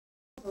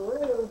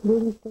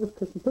Baby, start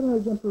cooking. Put on a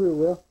jumperoo,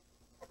 Will.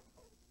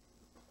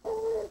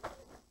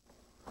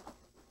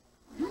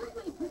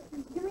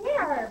 Come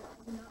here.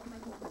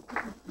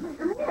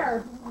 Come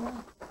here.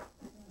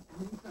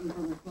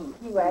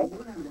 You wait.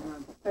 Put on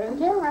the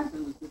camera.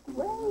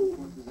 Wait.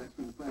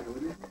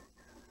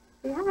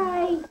 Say hi.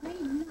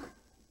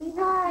 Say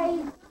hi.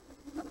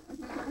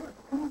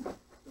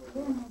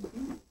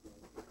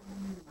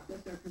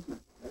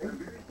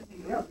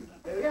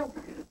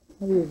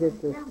 How do you get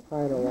this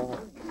title off?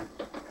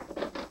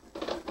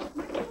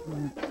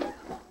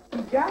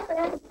 Jump in.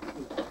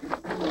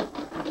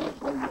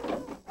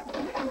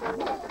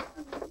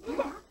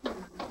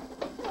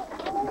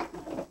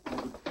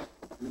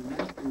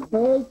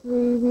 Hey,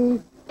 sweetie.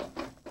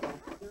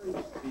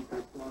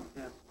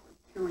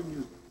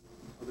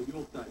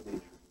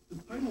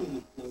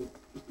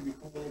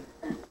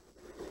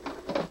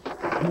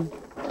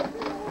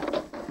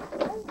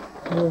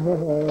 Hey,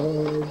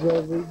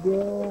 baby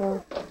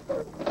girl.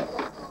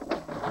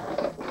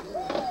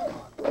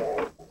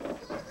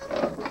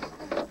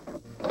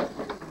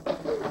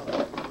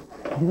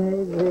 Hey,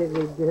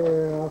 baby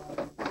girl.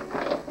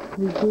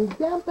 You keep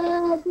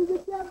jumping, you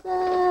keep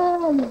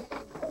jumping.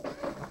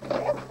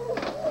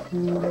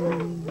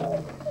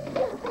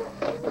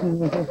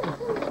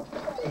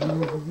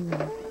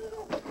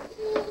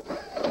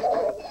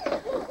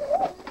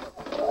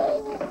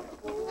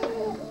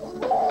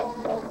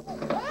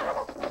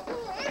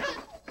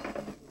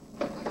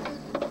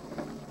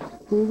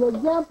 You go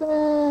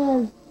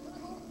jumping.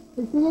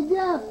 You see you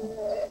jump.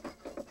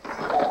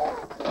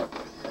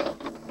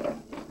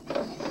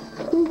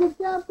 See you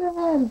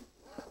jumping.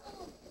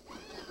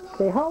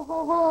 Say ho ho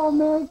ho,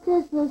 Merry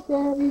Christmas,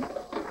 Daddy.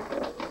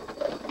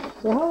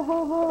 Say ho ho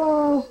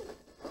ho,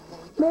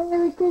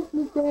 Merry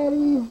Christmas,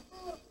 Daddy.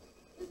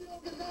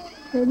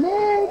 Say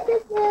Merry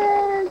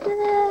Christmas, yeah.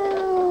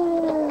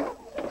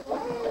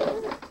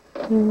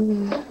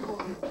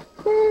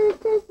 Merry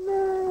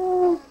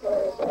Christmas.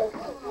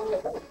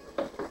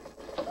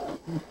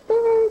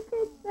 Merry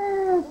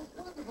Christmas.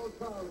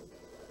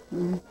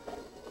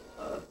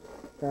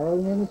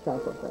 Throwing in the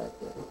chocolate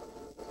factory.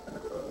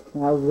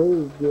 Now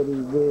Lou's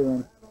getting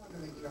doing.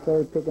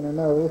 Started picking her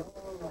nose.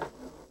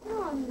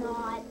 No, I'm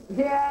not.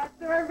 Yeah,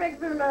 Summer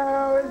fixed her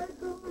nose.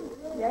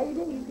 Yeah, you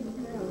did. You fixed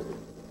your nose.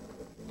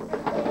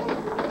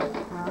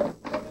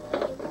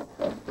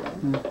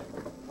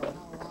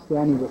 See, I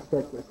need to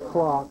set this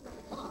clock.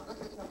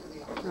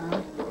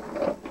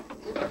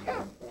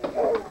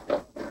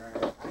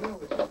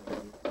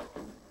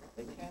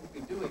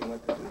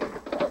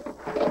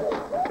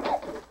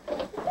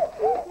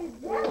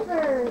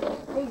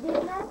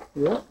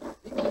 Yep.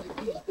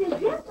 The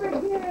Jumper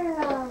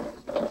Girl.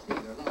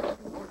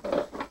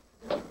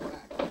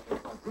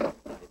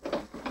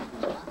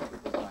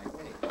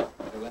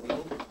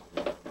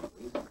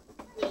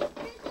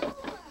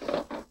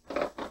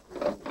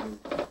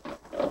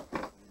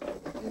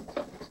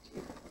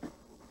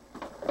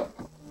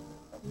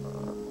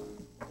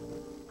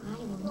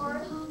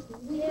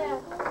 Yeah.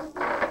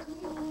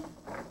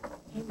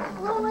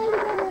 Oh, wait a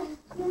minute.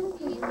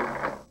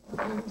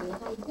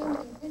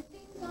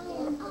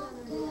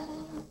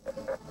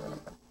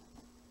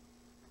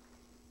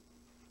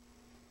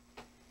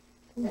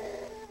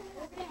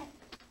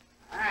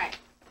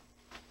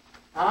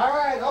 All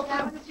right, okay.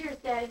 That was yours,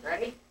 Daddy.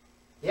 Ready?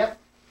 Yep.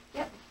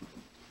 Yep.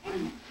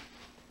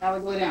 Now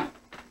we go down.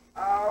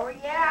 Oh,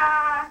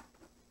 yeah.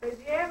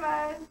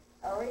 Pajamas.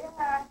 Oh,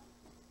 yeah.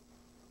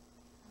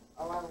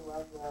 Oh, I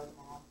love those,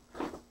 Mom.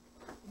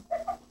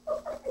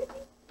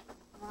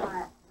 Come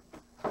on.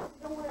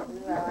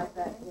 Ooh, I like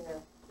that, too.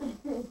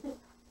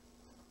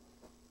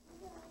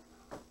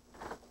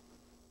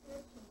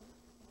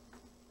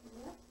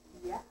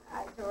 Yeah, I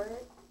tore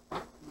it.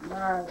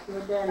 Alright, so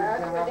Daddy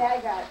That's what got. Dad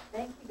got.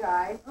 Thank you,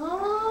 guys.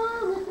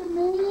 Oh, look at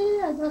me.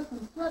 I got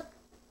some slick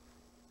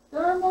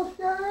thermal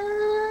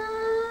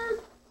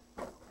shirts.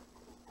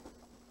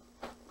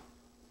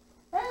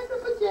 And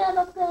some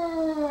pajama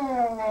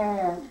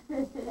pants.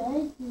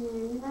 Thank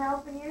you. Can I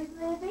open yours,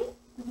 Lizzie?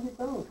 Look at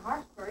those.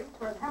 Gosh, pretty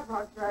for that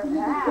box right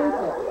now.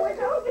 Oh,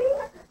 Toby.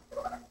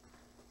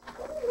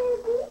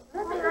 Lizzie,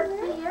 let's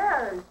see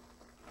yours.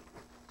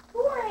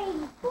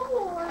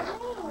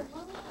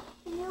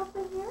 Can you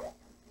open yours?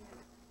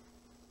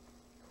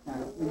 Now,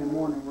 in the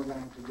morning, we're going to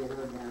have to get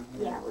her down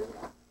here. Yeah, we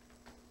will.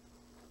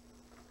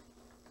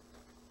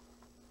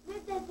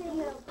 Let that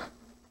thing open.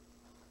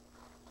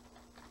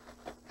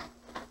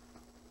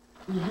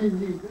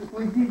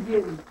 What you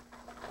getting?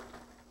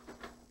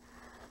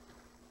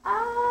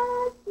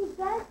 Oh, she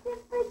got the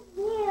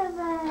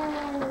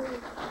pajamas.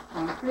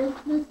 On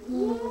Christmas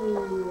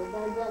Eve. I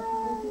got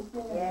some new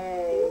pajamas.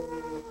 Yay.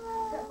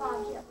 Put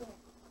Mom's up here.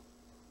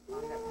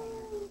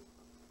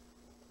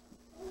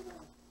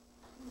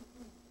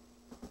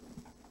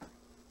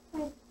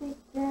 That's big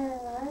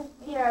girl.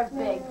 You're a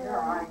big girl,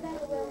 aren't you?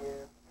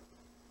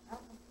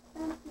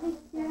 That's big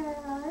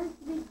girl. That's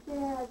big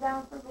girl.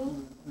 Down for me.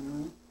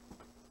 Mm-hmm.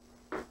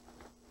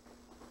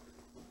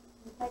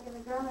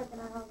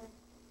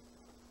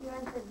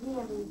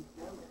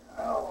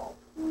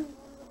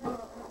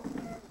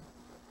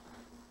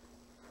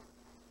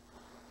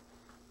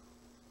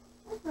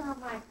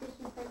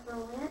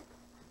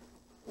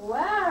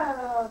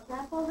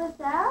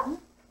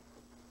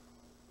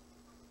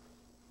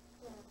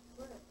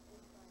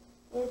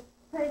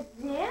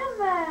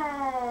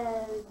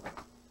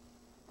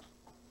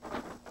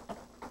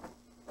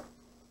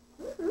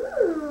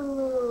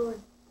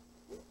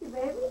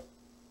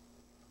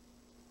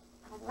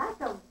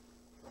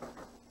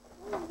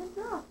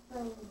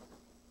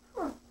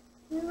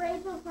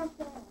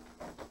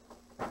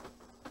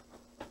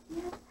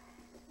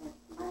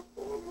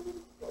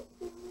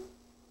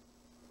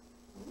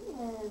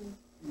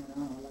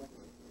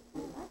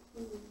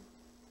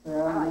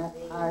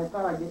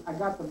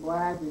 got the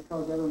black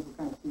because the other ones were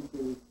kind of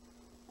see-through.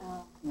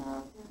 Oh.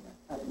 No,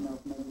 I didn't know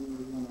if maybe you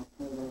were going to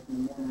wear those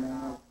in the morning and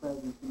have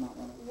presents. You might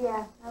want to.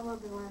 Yeah, I will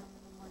be wearing them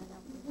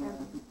in the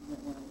morning.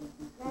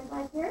 You guys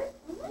like yours?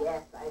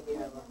 Yes, I do.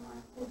 I love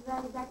mine. Is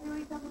that exactly what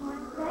you're talking about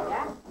today?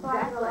 Yeah, Bought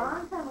it a exactly.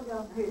 long time ago.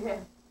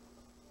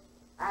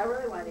 I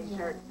really want these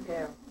shirts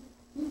too.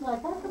 He's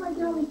like, how come I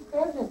get all these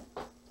presents?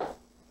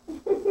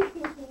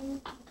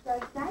 So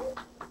excited?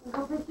 You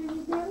go put your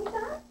new jammies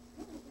on?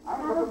 I'll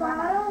Have a put mine on.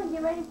 bottle and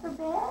get ready for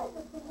bed?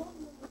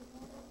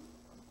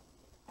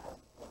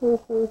 Ho,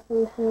 ho,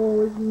 ho,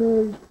 ho, it's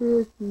Merry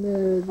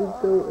Christmas.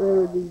 It's so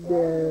early,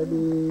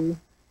 Daddy.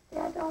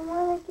 Yeah, I don't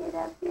want to get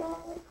up yet.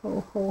 Ho,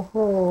 ho,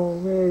 ho,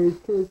 Merry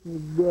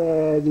Christmas,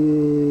 Daddy.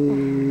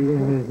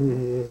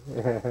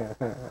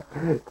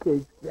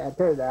 Take that,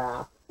 turn it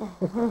off. I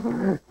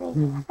haven't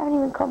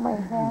even combed my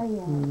hair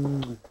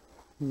yet.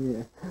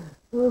 Yeah.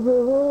 Ho, ho,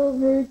 ho,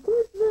 Merry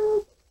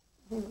Christmas.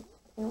 Hey,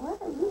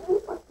 what are you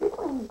people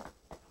doing?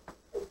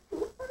 It's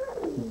too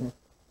early.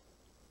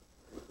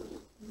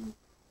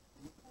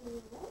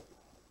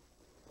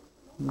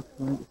 Looks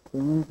like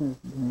Santa has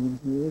been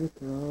here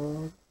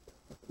to talk.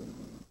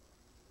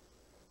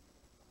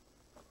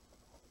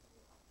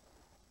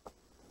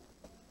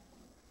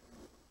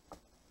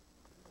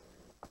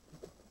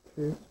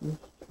 Christmas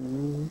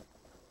tree.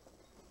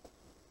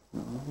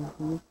 All the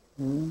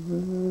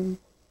colors.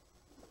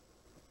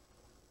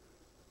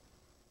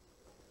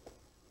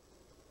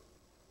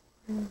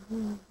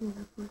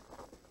 Can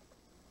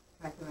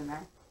I come in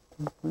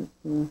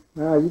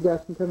there? Ah, you guys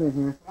can come in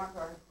here. Come on,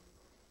 Tori.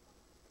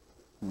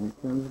 Here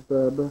comes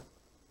Bubba.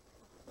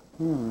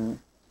 Alright.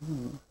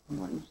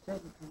 What you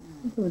said you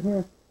come Come in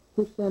here.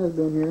 Your Santa's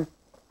been here.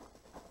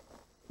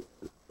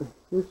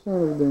 Your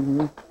Santa's been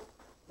here.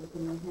 in.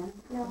 Come in here?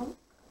 No.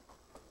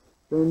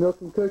 Any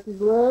milk and cookies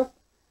left?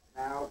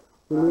 No.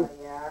 Mhm.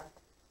 Yeah.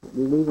 Did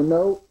you leave a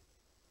note?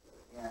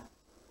 Yeah.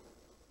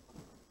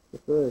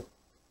 What's this?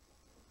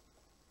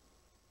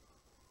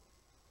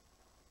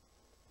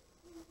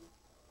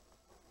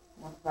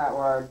 What's that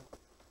word?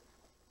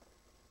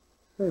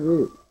 Hey,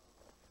 read it.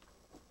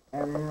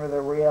 And remember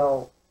the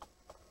real.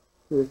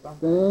 Says,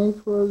 thanks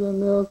for the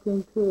milk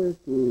and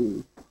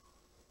cookies.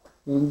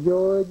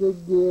 Enjoy the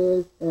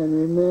gifts and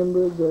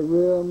remember the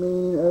real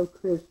meaning of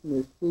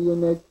Christmas. See you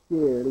next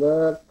year.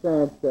 Love,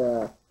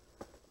 Santa.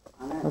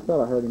 I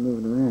thought I heard him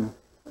moving around.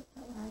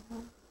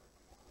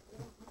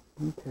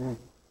 Okay.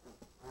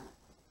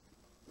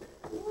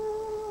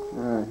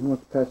 Alright, he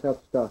wants to pass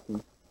out the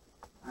stockings.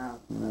 Oh,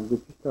 Alright, get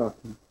your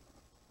stocking.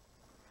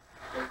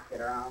 let's get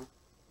her on.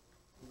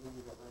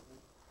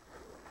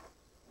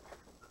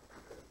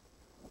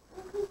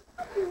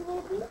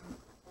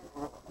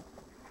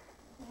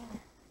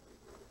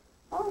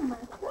 Oh my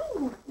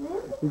goodness,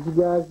 Libby. Did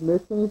you guys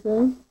miss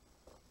anything?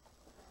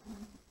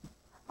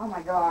 Oh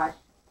my gosh.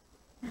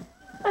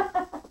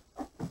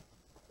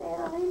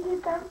 Santa leave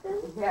you something?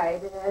 Yeah, I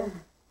did.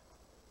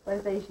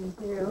 PlayStation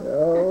 2.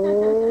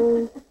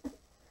 Oh.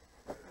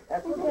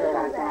 That's Did what you you're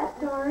know that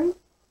story?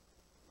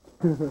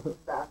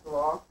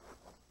 Basketball.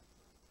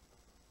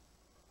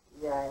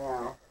 Yeah, I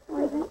know. What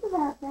do you think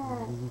about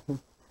that?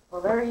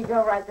 Well, there you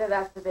go right there.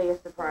 That's the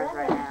biggest surprise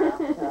right now.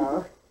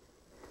 So,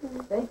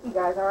 thank you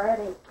guys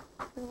already.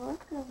 You're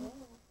welcome.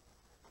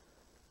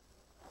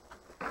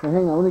 Hey,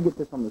 hang on, let me get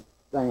this on the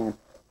stand.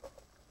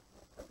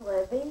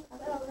 Libby?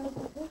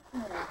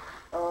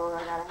 Oh,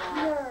 I gotta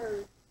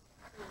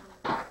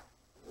have.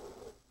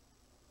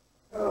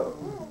 Oh.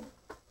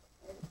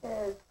 It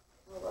says,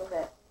 what was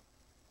it?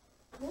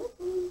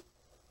 Libby.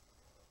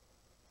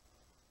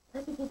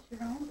 Let me get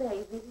your own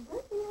baby.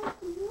 Libby,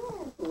 that's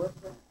yours. What's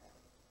that?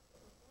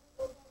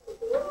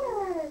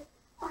 Yours.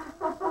 I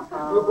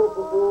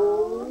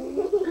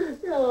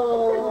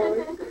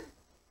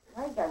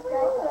got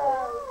that.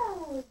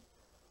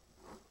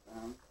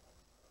 Wow.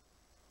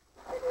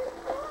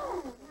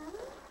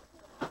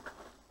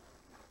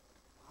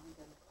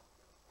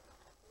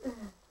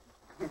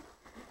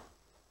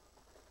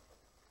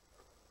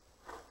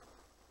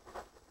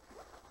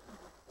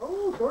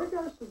 Oh, Tori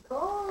got us some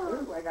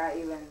cards. Ooh, I got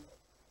even.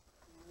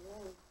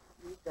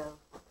 You go.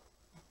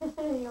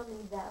 You'll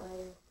need that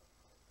later.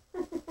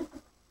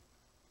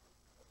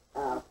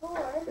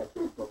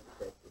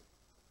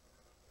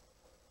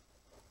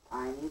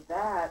 I need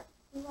that.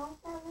 You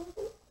want that,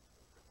 Libby?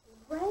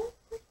 Right?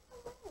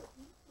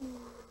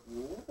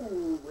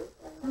 Ooh, what's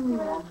that? You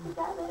want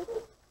that, Libby?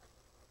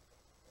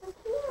 Come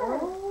here.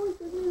 Oh,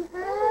 it's a new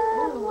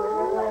hat. Ooh,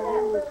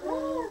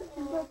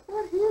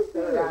 So,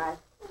 guys,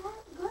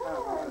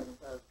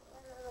 Good.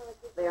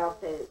 they all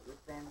say the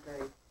same thing.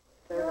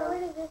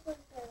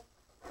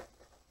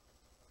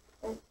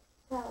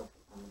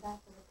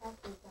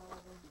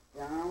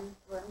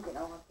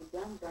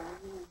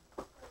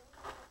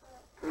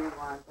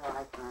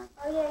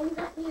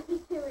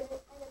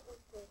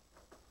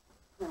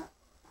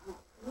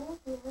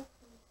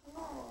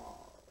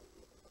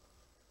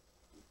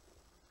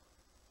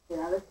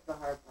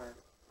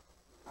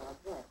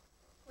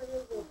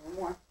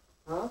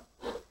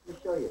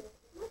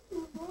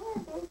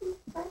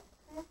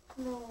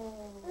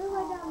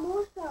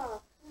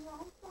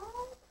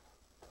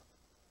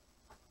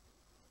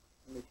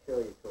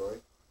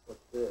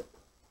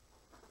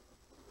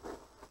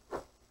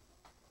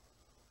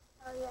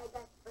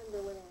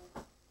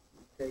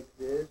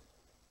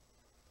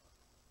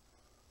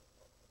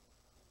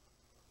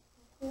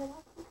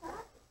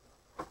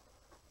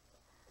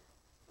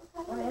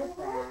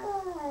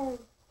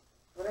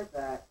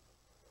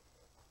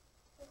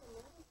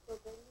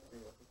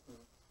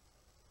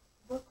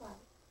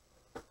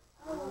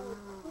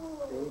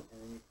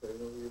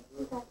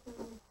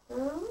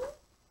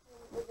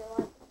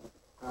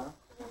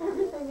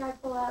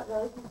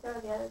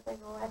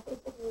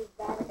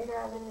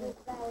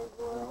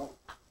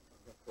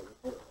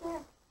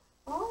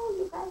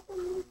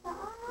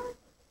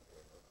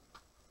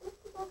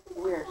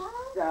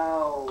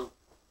 so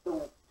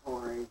don't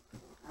worry.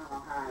 I don't know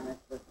how I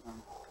missed this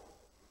one.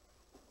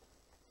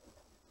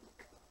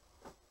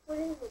 What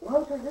is it?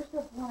 Whoa, so there's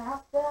just one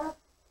out there?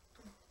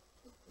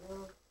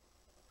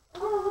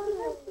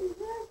 Oh, look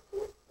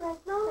at that.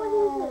 No, what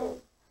is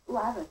it? Ooh,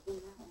 I haven't seen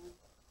that one.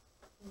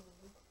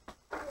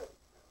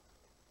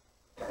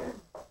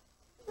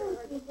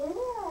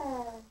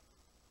 Yeah.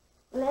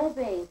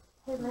 Libby.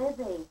 Hey,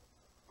 Libby.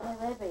 Hey,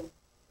 Libby.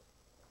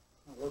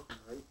 Not looking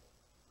right.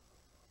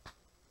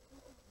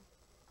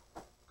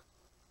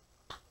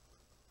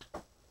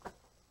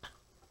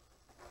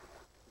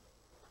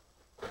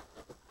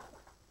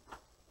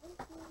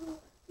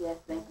 Yes,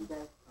 thank you, guys.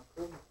 I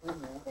put it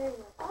in there. There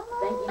you go.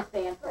 Thank you,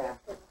 Santa.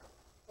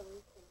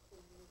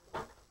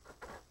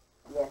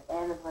 Yes,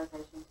 and the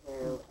PlayStation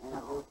 2, and the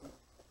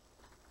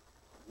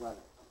love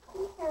it.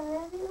 You can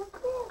really look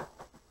it.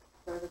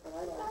 So did the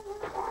light I out.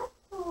 got that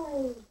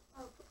toy.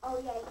 Oh,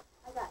 yeah.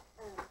 I got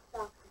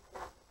socks and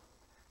stuff.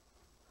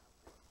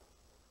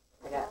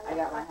 I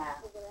got my hat.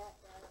 Look at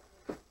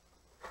that.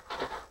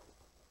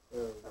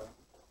 There we go.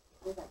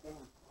 Where's that down?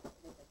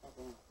 Where's that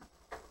down?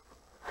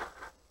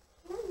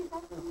 Yeah, you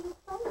got some new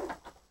toys.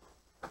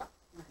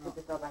 Put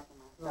this all back in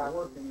my It's not stocking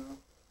working though.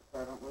 so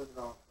I don't lose it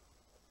all.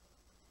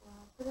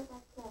 Well, put it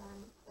back down.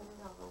 Put it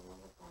over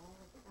with that.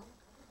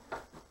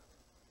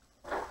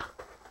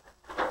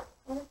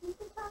 And if you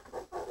can talk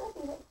about that,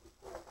 maybe that you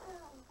can.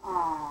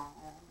 Aww.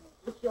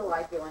 But she'll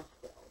like it when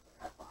she gets older.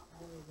 That's fine.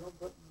 There's no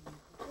button.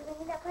 You gonna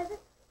need that present?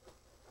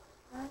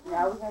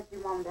 Yeah, we had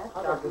your mom and dad's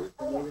I got stocking. this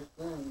the weirdest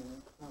thing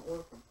and it's not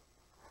working.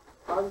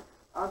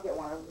 I'll get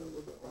one of them.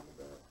 We'll get one of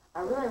that. I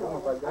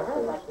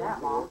really like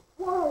that, Mom.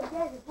 Whoa,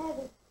 that is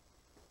heavy.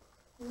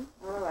 I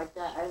really like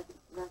that.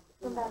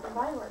 From Bath and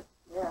Body Works.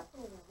 Yeah.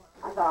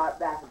 I thought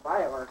Bath and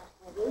Body Works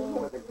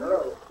was a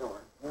girly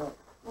store.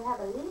 They have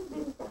a little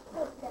bitty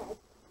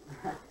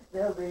bag.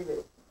 They'll leave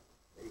it.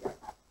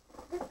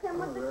 Does it come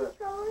with the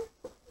controller?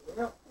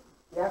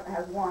 Yep, it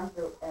has one,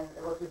 so, and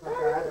it works just like the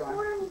There other is one.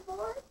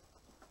 494.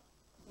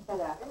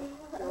 Yeah.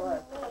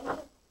 Sure.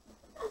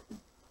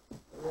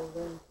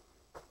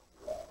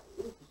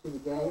 You see the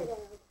game?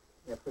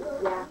 Yeah, put it,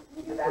 Yeah.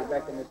 put it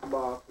back in this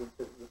box and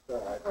put it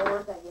aside. So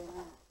where's that getting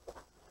at?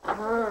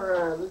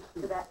 Alright, let's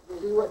see. So that,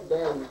 See what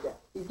day you got.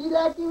 Did you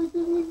like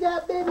everything you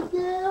got, baby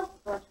girl?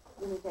 let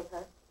me take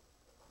her.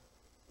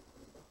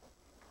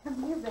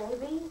 Come here,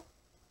 baby.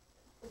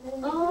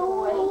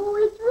 Oh,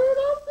 it's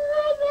Rudolph the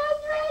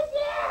Red-Nosed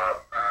Reindeer!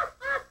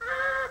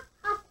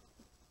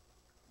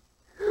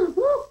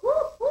 Woo,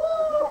 woo, woo!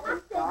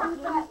 You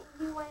said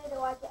you wanted to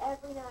watch it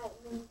every night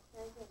and then you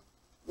started it.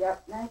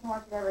 Yep, now you can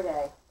watch it every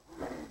day.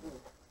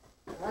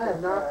 I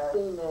have not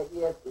seen that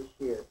yet this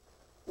year.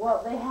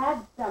 Well, they had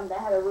some that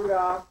had a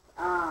Rudolph,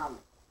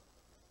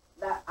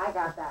 that, I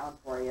got that one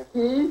for you.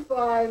 Key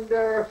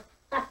finder.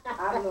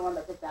 I'm the one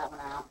that picked that one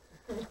out.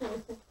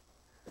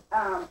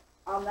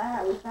 On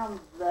that, we found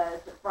the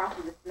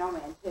Frosty the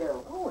Snowman,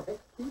 too. Oh, heck,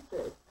 keep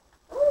it.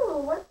 Ooh,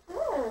 what's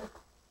this?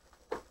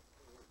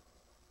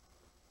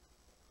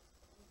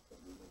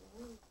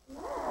 Yeah,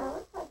 it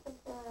looks like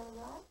something like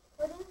that.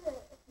 What is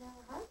it? It's not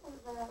a hard one,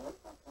 but it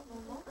looks like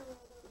something like that.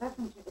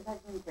 Is that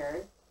Jim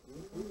Carrey?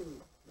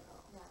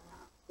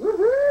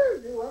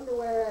 Woohoo! New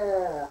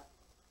underwear.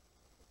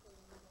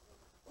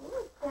 Ooh,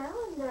 a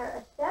calendar,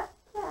 a chef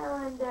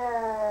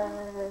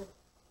calendar.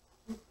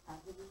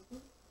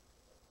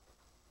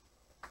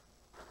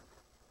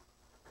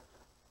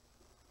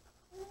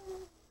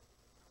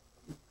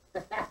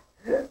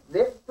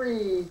 Zip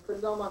freeze. Put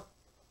it on my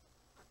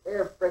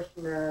air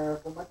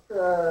freshener for my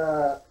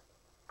truck.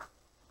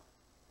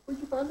 Where'd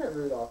you find that,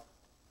 Rudolph?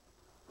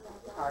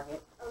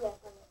 Target. Oh, yes,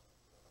 okay.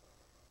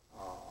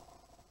 Oh.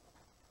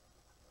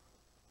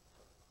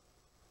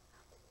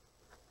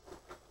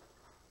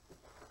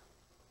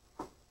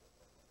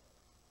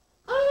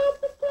 Oh,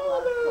 it's a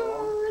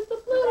potato! It's a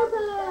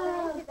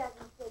potato!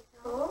 2006.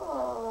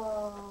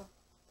 Cool.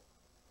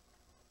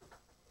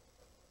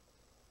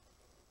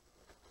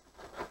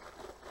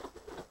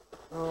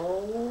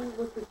 Oh,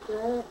 look at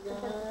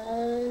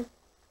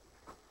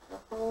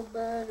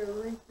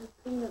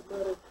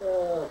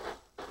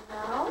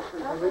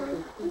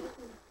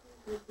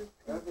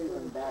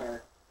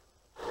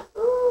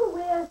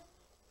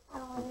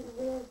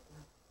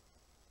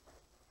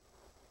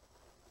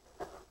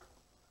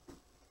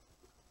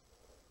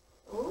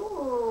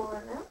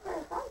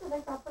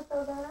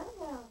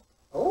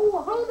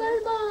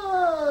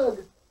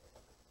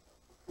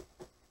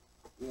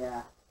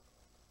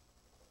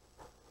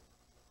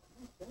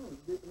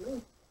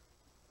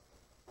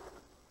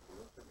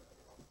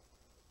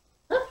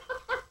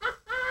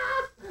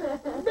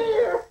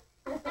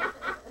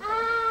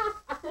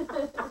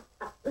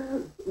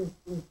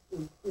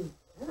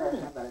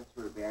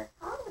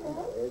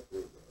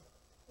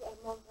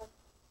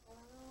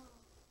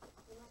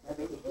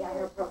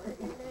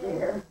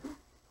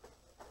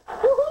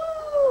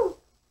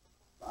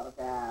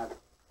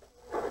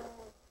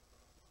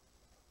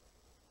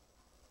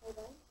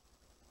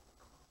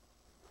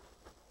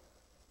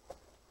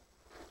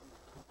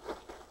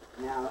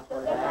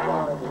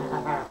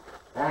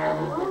I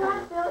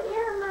feel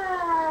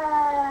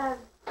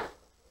earmuffs.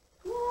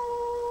 Yay!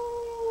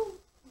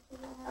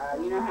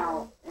 You know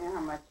how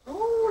much time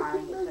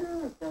it took to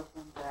put those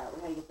ones out?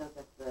 We had to get those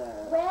at the...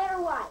 Red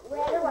or white?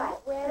 Red or white?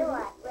 Red or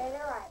white? Red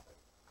or white?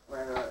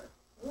 Where?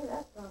 Ooh,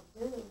 that sounds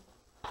good.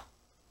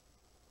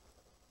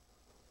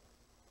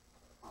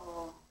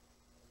 Oh.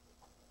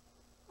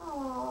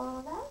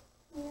 Oh, that's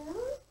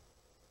cute.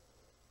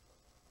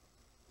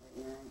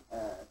 Earring,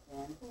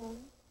 10.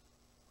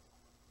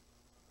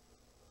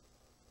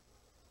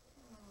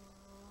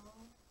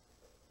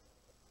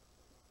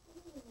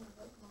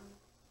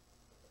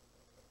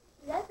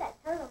 That's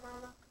that turtle,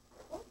 Mama.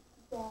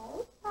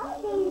 Okay. Hi,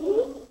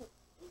 baby.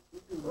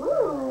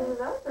 Ooh,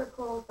 those are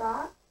cool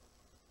socks.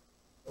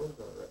 Those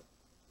are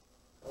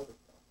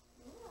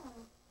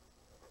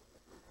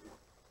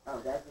Oh,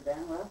 that's the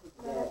damn well.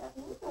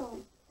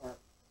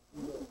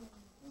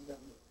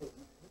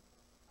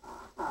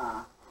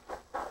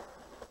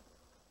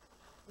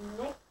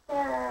 Next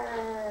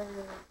turn.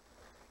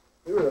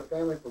 We were a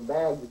family for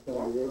bags of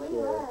candy Yes, this we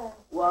year. were.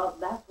 Well,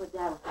 that's what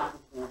Dad was talking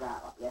to me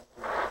about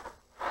yesterday.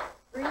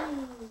 Free. I don't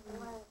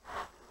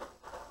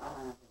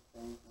have to say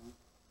anything.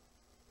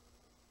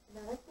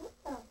 Another cute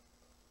stuff.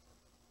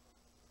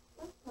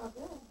 That's so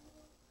good.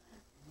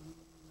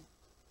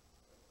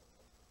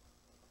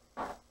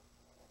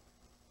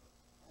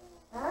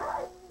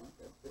 Alright.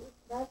 That's it.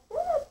 That's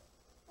cute.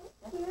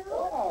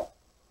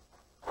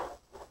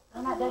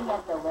 I'm not done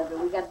yet though,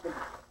 Libby.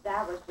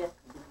 That was just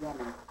the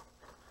beginning.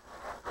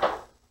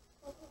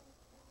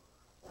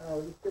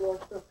 Oh, you still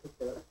want stuff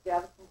picked up. Let's go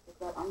have some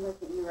pick up. I'm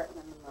looking at you right in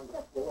the middle of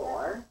the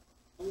floor.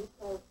 And you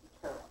play with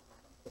the turtle.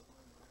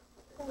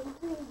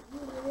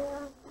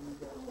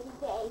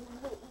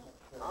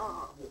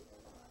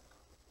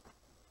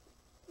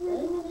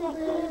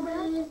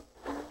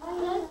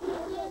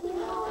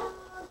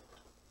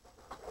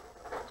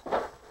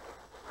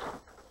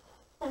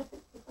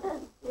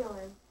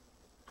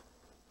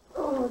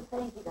 Oh,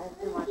 thank you guys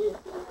so much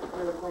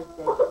for the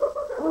PlayStation.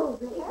 Oh,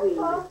 thank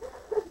you.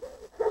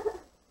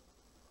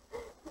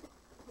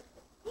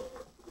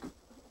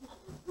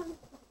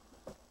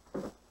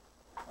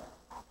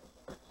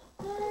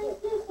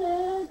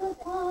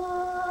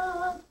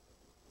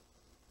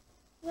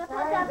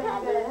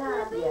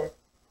 Yes.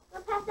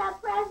 Wanna pass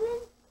out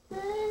presents?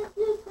 Thank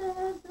you,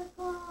 Santa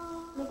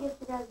Claus. Let me get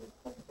you guys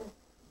a picture.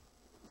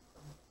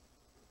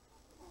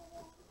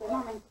 Say,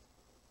 Mommy.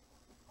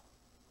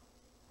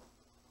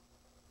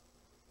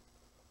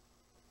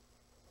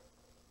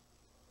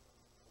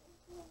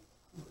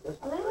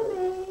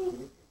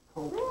 Libby!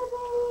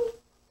 Libby!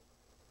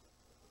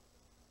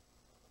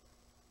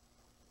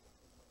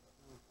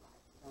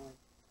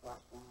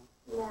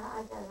 Yeah,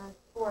 I got a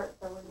sport,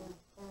 so we're going to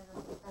stand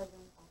on the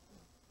present.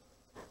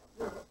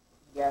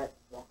 You got it?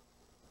 Yeah.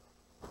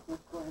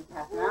 Let's go ahead and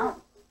pass them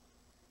out.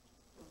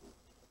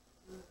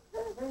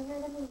 Bring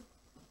her to me.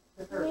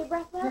 Give Give me a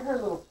breath her milk. a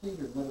little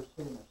cheater, let her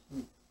sit in her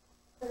seat.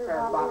 Put her Her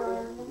all bottle.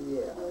 around me.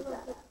 Yeah. Where's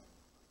that?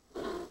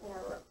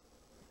 Yeah, right.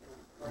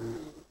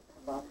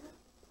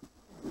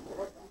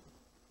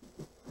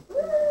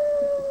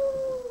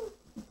 Woo!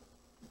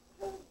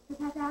 You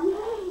pass out?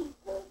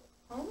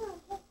 I know.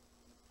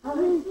 How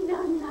did she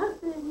know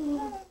nothing?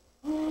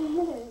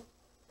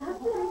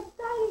 Something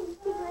exciting is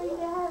ready to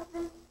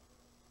happen.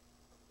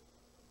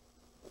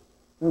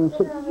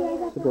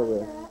 Sit over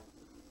there.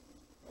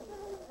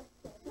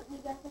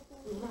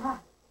 Yeah.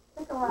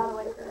 Took a while to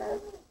wait for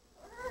us.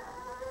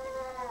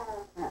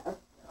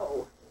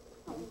 Oh.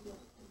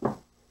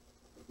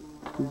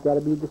 You've got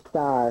to be the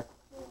star.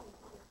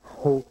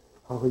 Oh,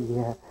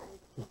 yeah.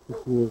 Yes, yes,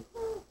 yes.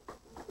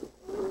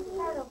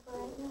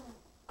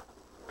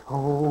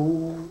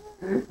 Oh,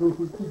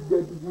 she's got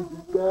to be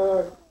the star.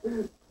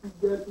 She's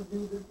got to be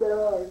the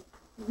star.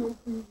 Yes,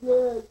 she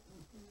does.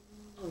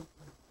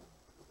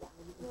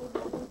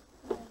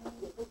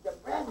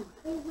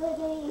 He's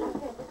ready.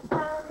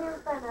 Stand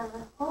in front of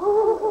us.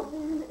 Oh,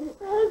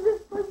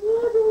 present for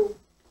Libby.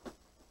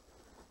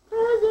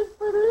 Present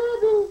for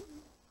Libby.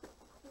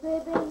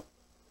 Libby.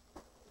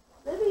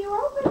 Libby, you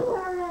opened it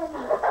already.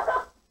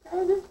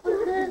 Present for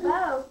Libby.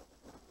 Oh.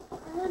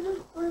 Present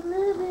for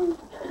Libby.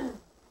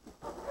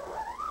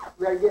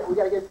 We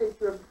gotta get a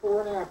picture of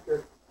before and after.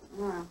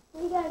 Yeah.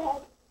 We got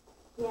it.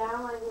 Yeah,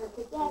 I want to get a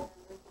picture.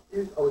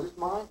 Oh, is this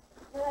mine?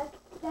 No,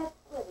 that's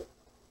Libby.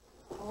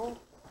 Oh,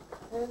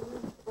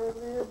 presents for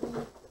Libby.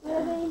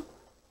 Libby.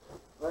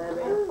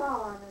 Libby.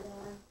 Fall on her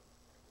there.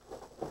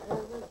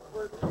 Presents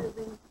for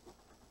Libby.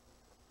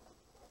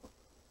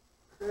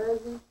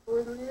 Presents for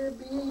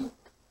Libby.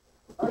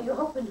 Oh, you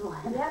opened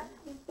one. Yep,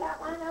 she's got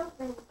one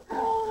open.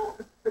 Oh,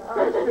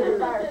 she did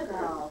by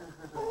herself.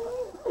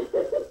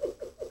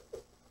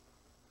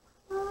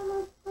 Oh,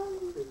 that's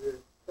funny.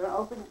 Don't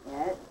open it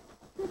yet.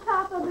 The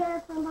Papa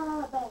Bear from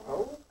Mama Bear.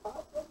 Oh,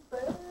 Papa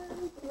Bear,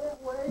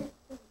 can't wait.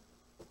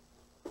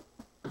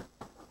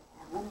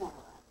 And one more.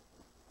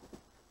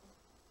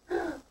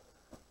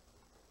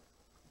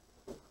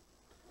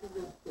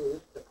 This is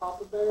the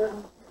Papa Bear.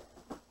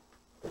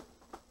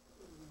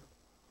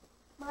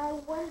 My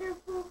one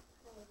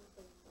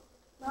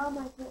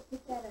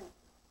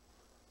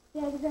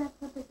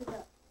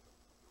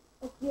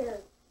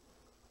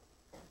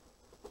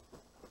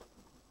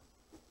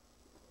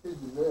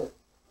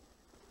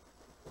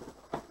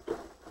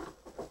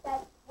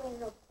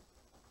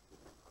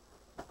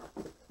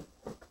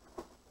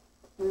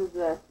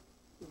the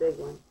big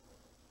one?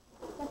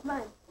 That's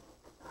mine.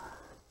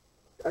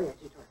 Oh, yeah,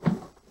 you tore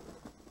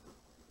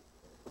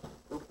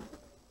it.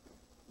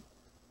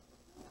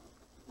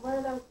 What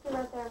are those two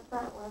right there in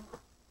front with?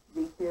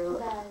 These two,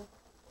 Guys.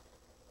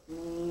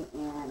 me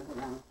and put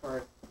down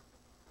first.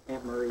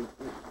 Aunt Marie.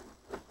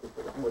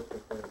 What's the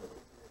third?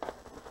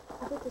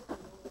 I think it's mine.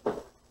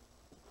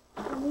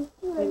 And these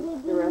two I are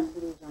think the rest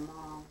of these are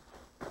mom.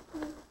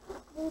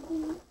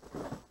 baby.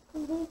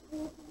 And this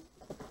baby.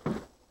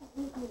 And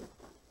these me.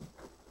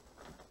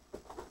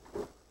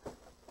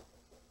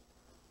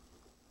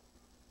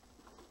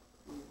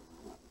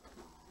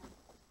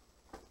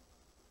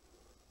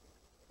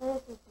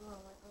 This is the wrong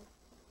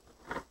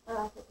one. Oh,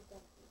 I took it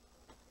down.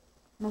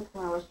 Next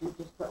one, I wish you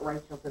just put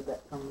Rachel to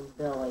bit from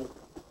Billy.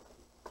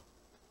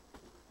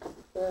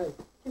 Hey.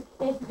 You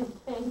can't be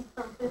changed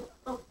from this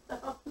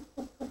also.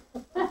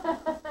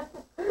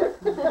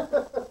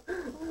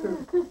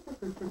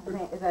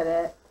 Is that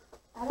it?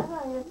 I don't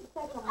know, you have to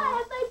check on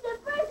I played the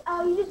first.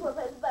 Oh, you just want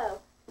to play the bow.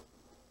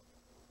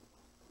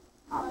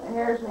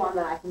 Here's one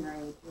that I can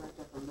read.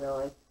 Rachel from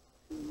Billy.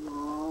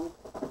 No.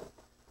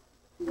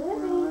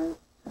 Libby.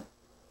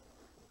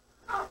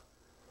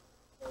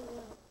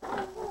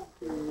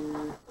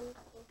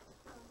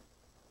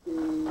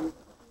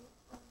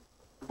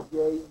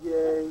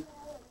 JJ.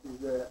 Is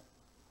that?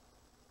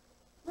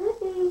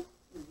 Libby,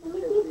 let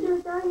me teach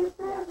you all your Yeah,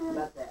 presents.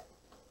 that's it.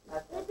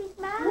 That's it. Libby,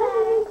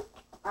 smile.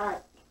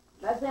 Alright,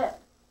 that's it.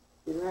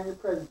 Get around your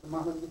presents and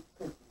Mom will get your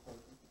picture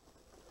taken.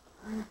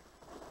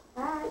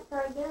 Alright, so I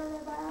get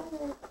everybody out of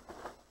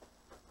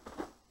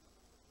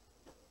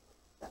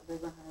That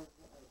big one has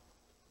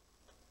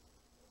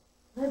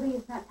Libby,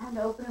 it's not time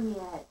to open them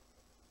yet.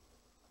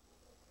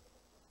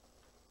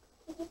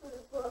 I just want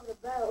to pull up the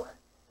bow.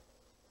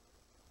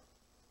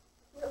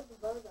 You know the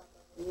bow's on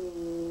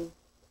them.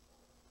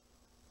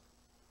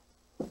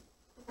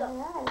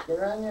 Alright. Get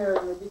around there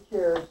and get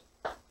yours.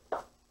 That's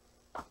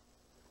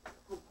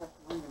what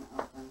I'm going to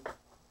open.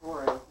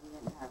 Before he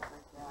didn't have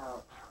freaked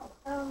out.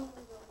 I'm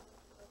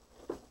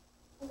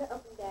going to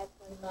open Dad's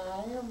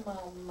one.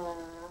 Mama.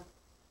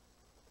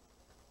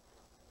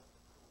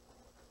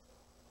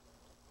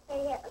 Hey,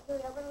 yeah, can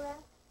we open the rest?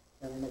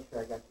 Let me make sure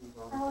I got these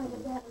on. I want to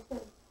get that one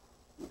too.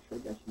 Make sure I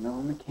got you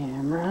on the Can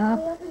camera.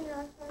 we open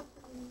yours first?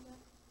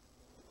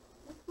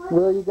 This one?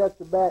 Well, you got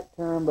your back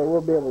turned, but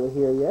we'll be able to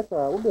hear you. That's all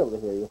right. We'll be able to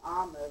hear you.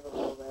 I'll move a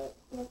little bit.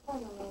 Yeah,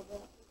 turn a little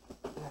bit.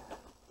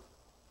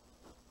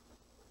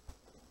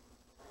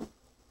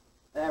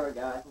 There we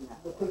go. I think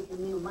that's The picture of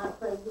me with my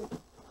present.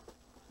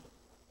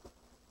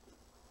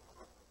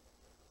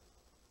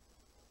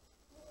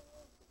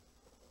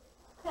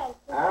 Okay.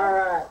 So All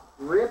right.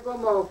 Rip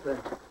them open.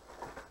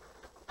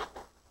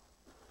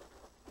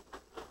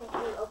 Can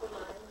we open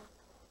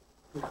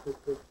mine?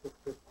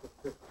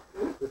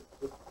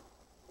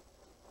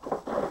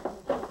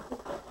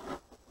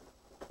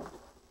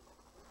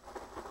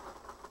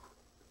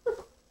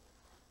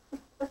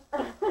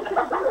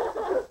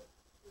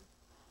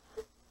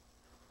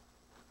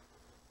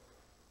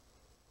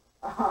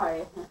 Oh,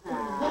 yeah.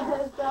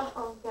 Cell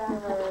phone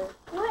camera.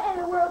 What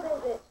in the world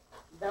is it?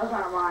 Those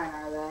aren't mine,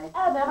 are they?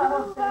 A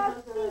No. blue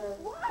box.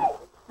 What?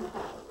 A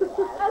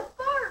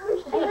fart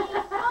machine.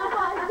 Oh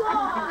my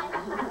god.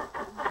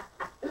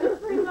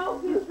 It's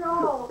remote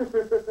control.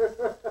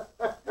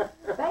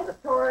 Thanks,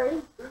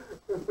 Tori.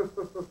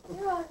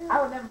 You're welcome. I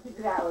would never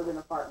figure out it was in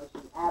a fart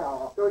machine at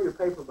all. Throw your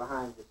paper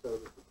behind you so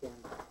that you can.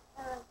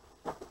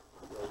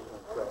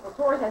 Well,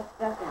 Tori has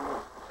stuff in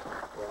it.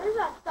 There's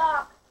a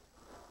sock.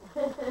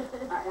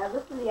 Alright, now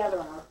this is the other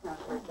one I was kind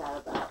of freaked out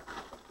about.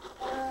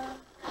 I'm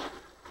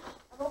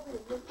opening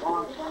this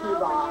Long one. You shoe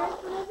box.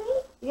 gonna open yours, Libby?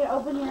 You can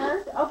open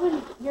yours? Open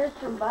yours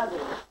from Bubby.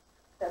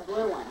 The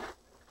blue one.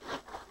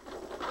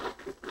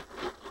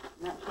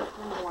 No, she's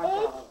from the white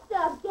It's bottle.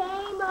 the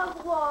game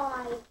of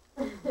life.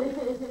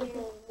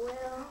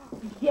 Well.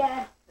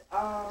 Yes.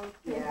 Oh,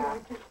 yeah.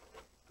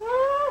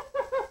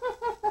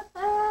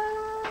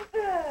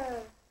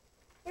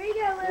 Here you go,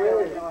 Lily.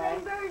 Really? It's the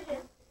same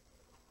version.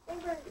 Same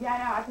version. Yeah, I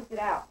know. I took it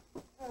out.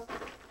 Oh.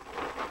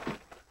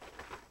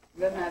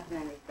 There's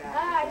nothing in his back.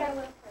 Ah, I got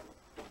one.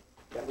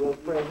 That little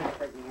It present. kind of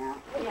freaked me out.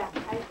 Yeah,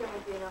 I just want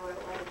you to know what it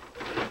was.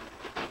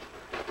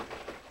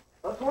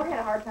 Well, Tori had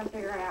a hard time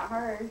figuring out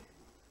hers.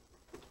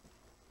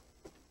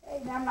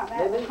 Hey, now I'm not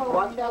mad Maybe at Tori.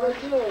 watch how they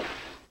do it.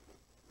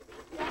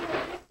 You want to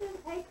rip this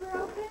paper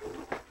open?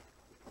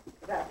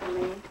 Is that for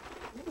me?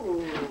 Ooh,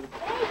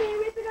 Hey, can you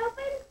rip it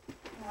open?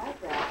 I like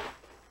that.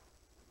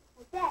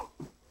 Like that.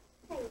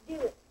 That's how you do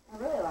it. I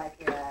really like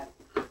that.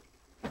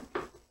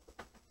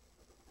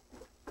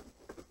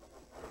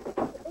 It's a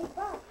big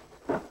box.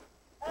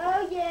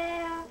 Oh,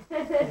 yeah.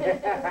 Yeah,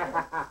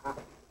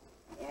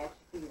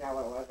 she figured out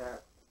what it was.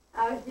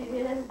 Oh, she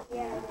did?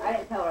 Yeah. I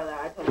didn't tell her that.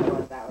 I told her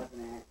what that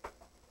wasn't it.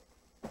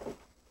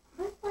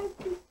 Looks like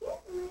she's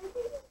getting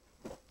ready.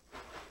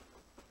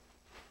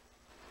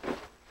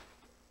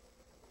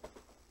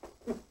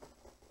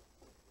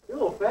 You're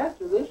a little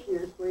faster this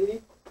year,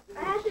 sweetie.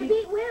 I have to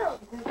beat Will.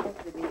 She says she has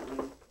to beat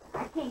me.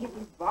 I can't get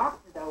these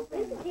boxes This open.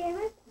 is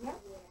Janice. Yep.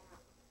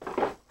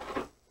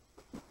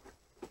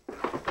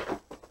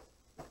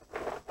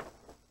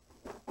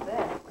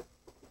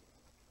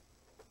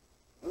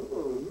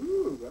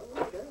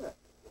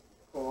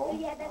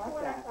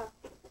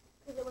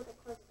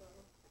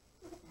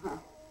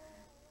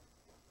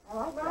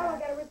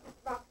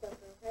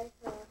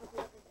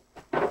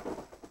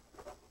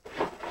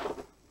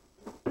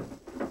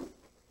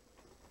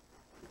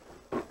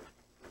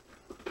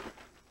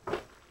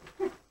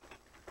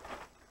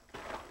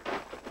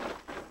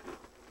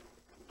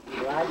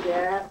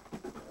 Yeah.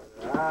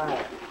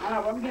 Alright. I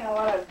don't know, I'm getting a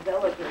lot of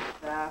villager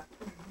stuff.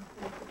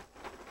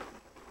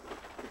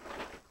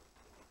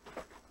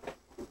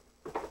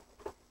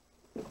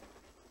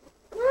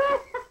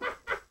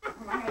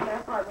 I'm not gonna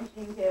get a fart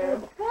machine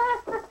too.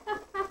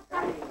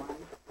 Dirty one.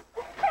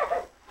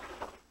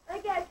 I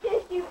got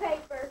tissue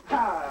paper.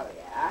 Oh,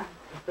 yeah.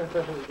 Is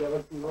that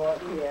what you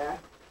want? Yeah.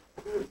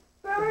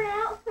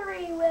 Burnout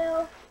 3,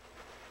 Will.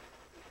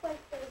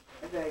 PlayStation.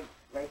 It's a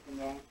racing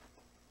game.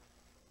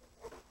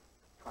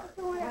 That's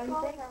the one What I do you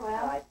called think? from.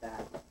 I like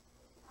that.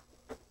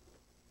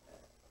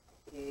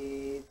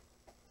 Keith,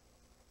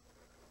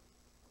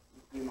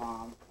 you,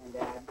 Mom, and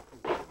Dad.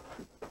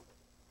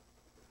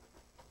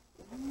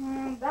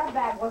 That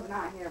bag was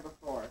not here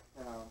before,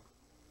 so.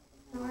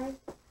 Sorry.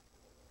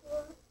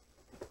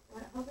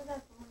 What is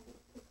that?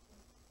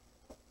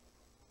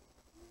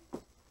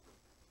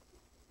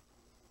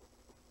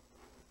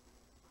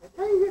 Hey,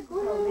 you're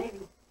Oh, going. maybe.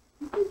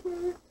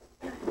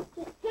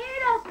 Just tear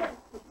it open.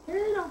 Tear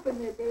it open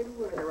there, baby.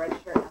 With a red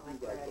shirt, I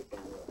like red.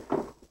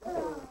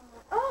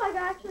 Oh, I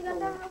actually got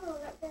that other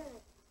one up there.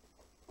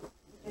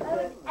 Just Oh, a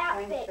it's plain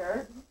outfit.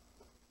 shirt.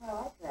 I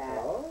like that.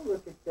 Oh,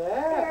 look at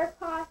that. Hair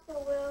pasta,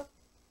 Will.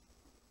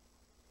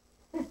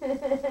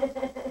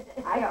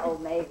 I got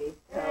Old Navy,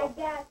 And I so.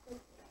 got the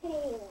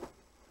pants.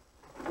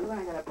 Ooh, and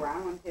I got a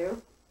brown one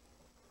too.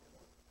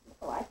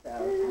 I like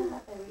those.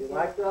 You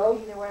like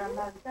those? Either wear them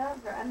by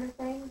themselves or under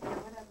things or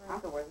whatever. I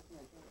have to wear this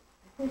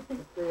in a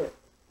That's it.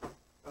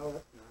 Oh,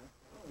 that's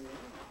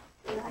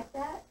nice. You like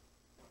that?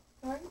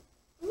 Sorry?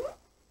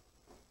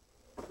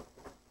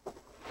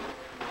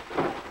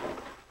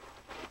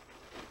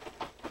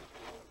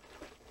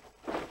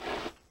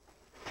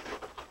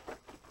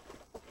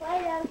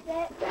 Play-Doh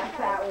set. That's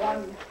that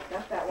one.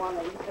 That's that one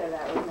that you said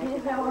that was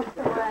making. That was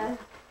the one.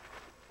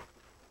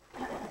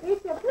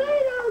 It's a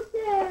Play-Doh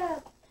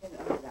set.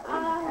 That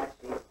one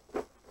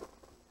sheet.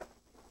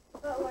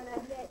 But when I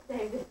get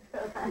Saved it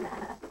for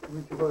that.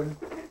 Which one?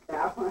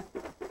 That one.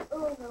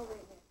 oh no,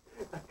 wait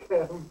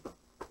Okay.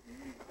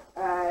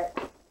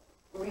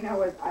 We know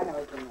what. I know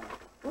what's in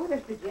there. Ooh,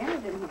 there's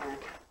pajamas in here.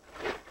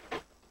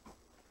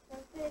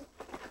 This is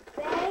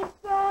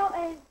baseball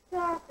and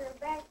soccer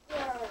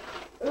backyard.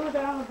 Ooh, is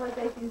that on the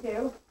PlayStation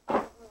 2?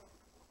 Oh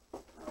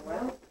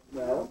well.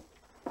 No.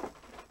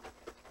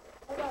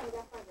 Hold on, we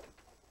gotta find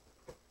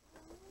it.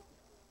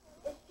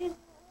 It's just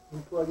You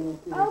plug it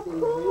into the Oh, TV.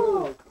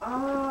 cool.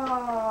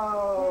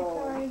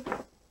 Oh. Sorry.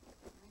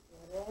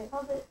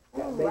 Hold it.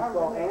 Got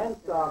baseball and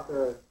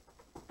soccer.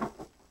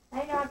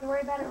 Now you don't have to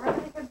worry about it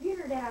running the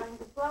computer down and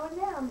just slowing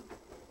down.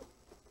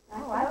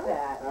 I like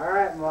that. All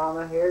right,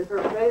 Mama. Here's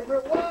her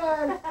favorite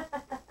one.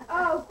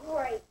 oh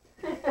great.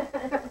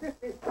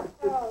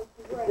 Oh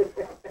great.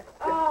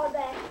 Oh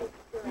that's just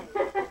great.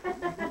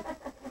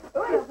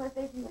 Oh, I got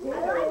PlayStation 2. I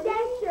like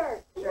that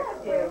shirt.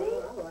 Shirt too.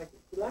 I like it.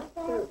 You like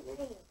That's it?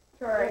 pink.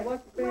 Troy.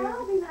 What's the Well,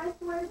 it'd be nice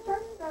to wear a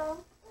shirt though.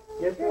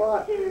 Guess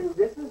what?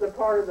 This is a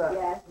part of the.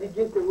 Yes. You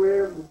get to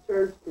wear the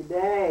church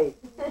today.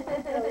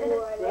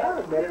 Oh, Yeah,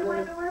 You better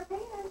wanted than to wear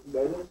pants.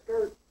 better than a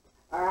skirt.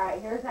 All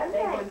right, here's that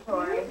big one,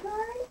 Tori.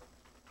 Sorry.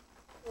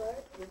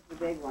 what? This is the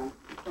big one.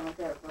 It's gonna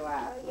set it for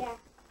last. Oh yeah.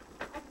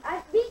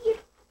 I beat you.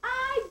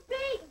 I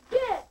beat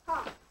you.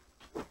 Ha.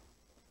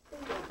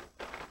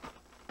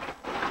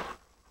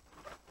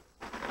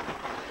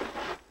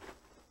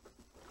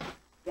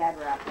 Dad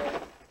wrapped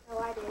it. Oh,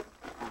 I did.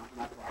 Oh,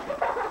 that's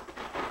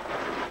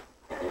why.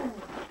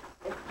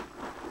 It's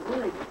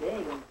really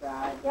big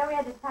inside. Yeah, we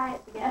had to tie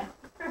it together.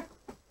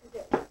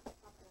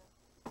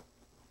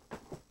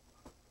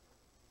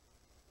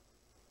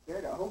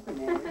 Scared to open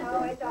it.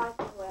 Oh, it's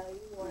awesome. Well,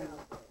 you won.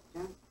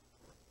 Know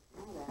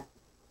that.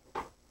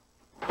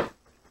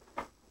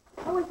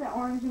 Oh, it's an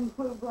orange and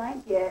blue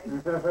blanket.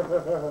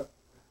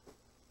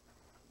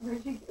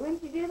 When'd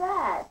you do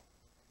that?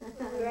 We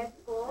were at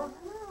school.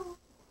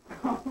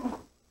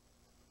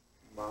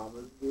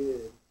 Mama's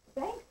good.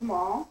 Thanks,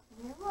 Mom.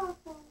 You're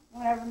welcome.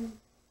 Whatever.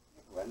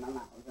 Well, none of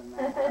that was in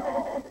there at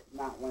all.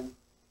 Not one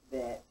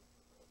bit.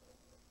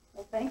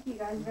 Well, thank you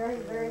guys very,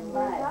 very You're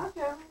much.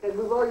 welcome. Hey,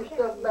 move all your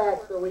stuff back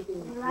so we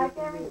can. You like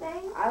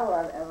everything? I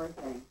love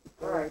everything.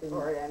 Sorry,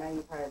 Tori. I know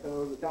you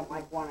probably don't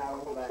like one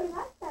of them, I but think she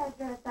likes that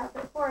dress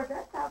outfit for a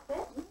dress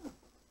outfit.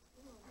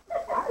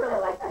 I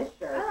really like this I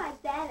shirt.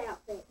 like that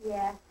outfit.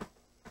 Yeah.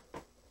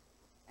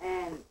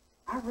 And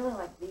I really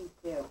like these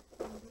too.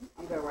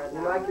 I'm gonna wear You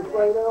that. like your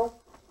Play-Doh?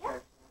 I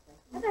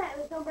thought it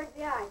was Don't Break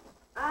the Ice.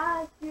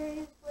 I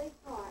seriously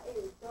thought it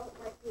was Don't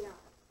Break the Ice.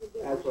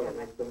 That's what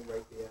makes them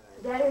break the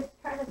ice. Daddy was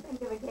trying to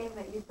think of a game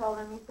that you told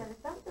him. He said, it's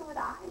something with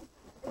eyes.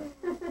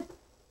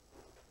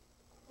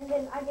 And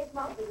then I guess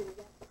Mom figured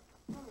it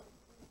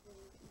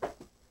out.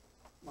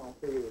 Mom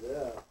figured it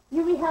out.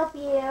 You me help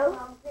you?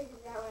 Mom figured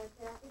it out when I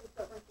said I think it's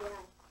Don't Break the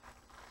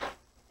Ice.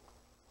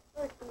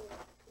 Let's see.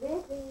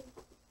 Lizzie.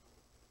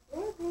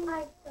 Lizzie.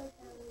 I'm so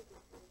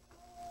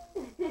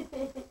sorry.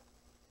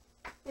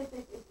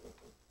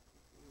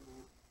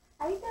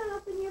 Are you going to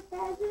open your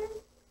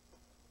presents?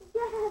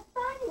 Yeah,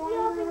 fun if Daddy, you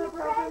open will your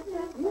open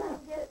presents. some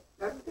and get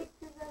some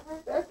pictures of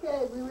us. Okay,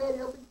 we ready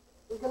to open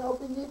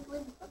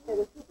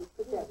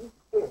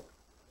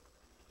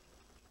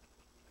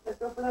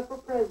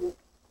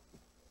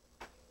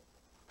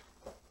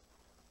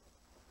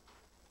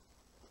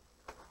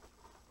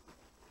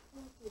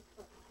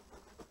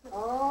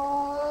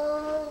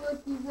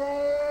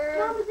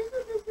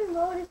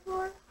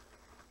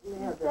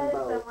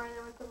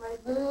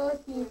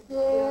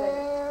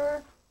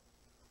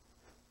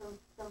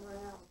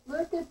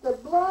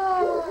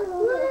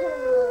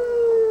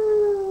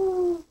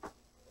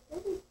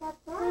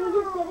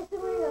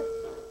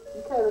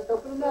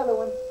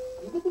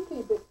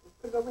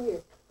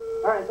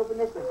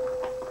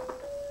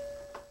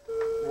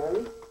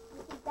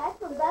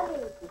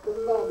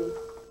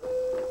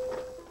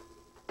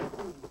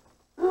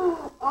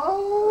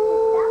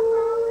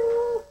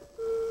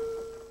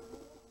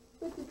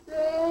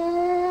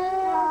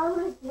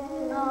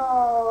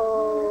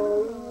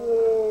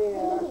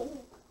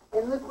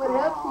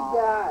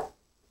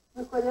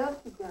Look what else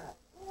you got.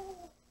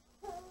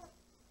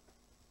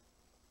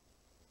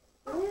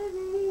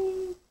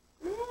 Livy.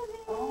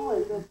 Oh,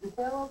 it's a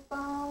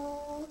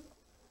telephone.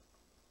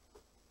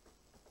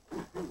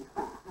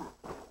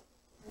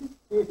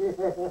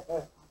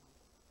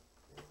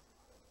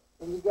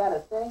 And you got a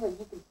thing that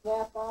you can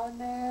snap on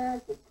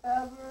there to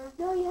cover.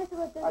 No, you have to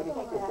let them I can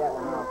go. take that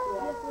one off. You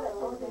have to let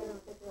them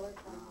go.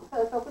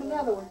 Let's open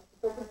another one.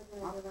 Let's open.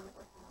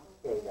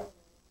 There you go.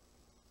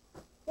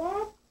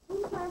 Dad,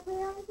 he's trying to put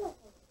it on the table.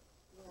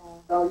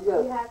 Oh, you You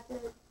got have to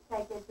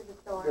take it to the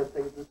store. to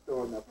take it to the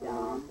store and put it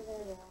on.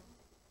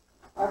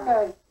 Yeah.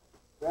 Okay.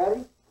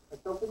 Ready?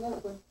 Let's open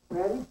this one.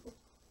 Ready?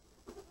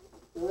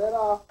 Do it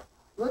off.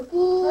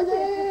 Looky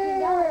there.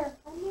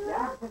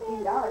 Yeah,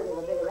 $15 is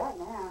a big right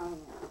now.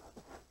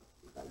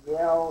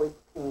 Yeah, it's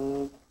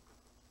pink.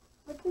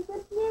 Look at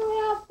this new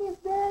outfit,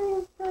 Daddy.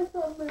 Let's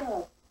try something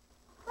else.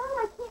 Oh,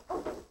 I can't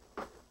open it.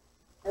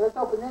 Hey, let's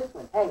open this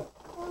one. Hey,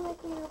 Oh, I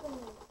can't open it.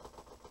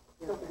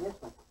 let's open this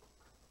one.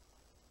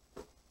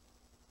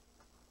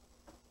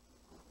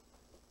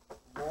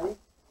 Ready?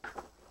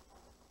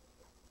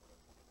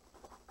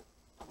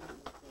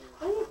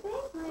 What do you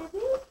think,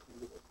 Libby?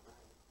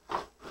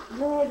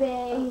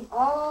 Libby.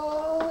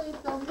 Oh,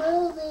 it's a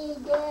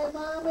movie, Dad,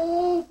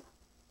 Mommy.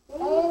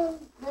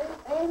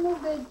 And the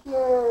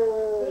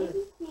picture.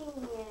 Baby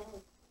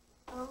genius.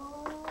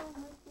 Oh,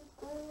 look at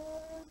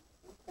that.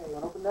 Okay, you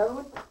want to open another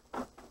one?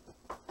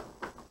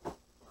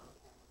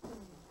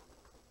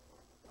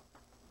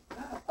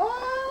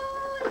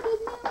 Oh, it's a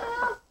new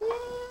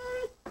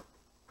outfit.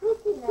 Look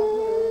at that.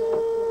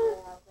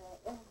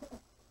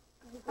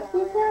 I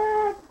did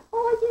that.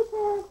 Oh, I did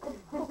that.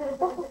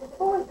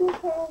 Oh, I did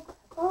that.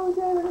 Oh,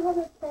 Dad, I have a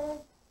tag.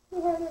 You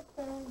have a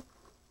tag.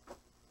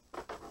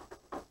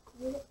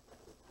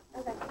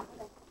 Okay.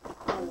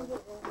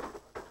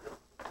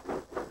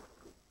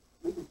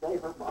 We can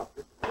save her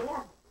boxes.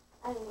 Yeah.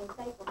 I didn't even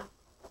tape them.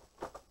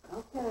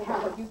 Okay. How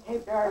would you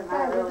taped ours and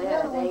I really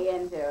had to dig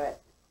into it.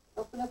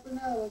 Open up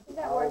another one. Is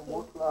that Oh, working?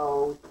 more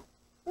clothes.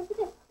 Look at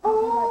this.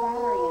 Oh, that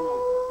battery in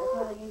it. That's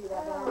why they give you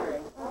that battery.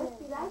 Oh,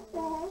 she likes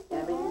that.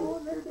 Yeah, but you Oh,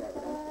 need look to at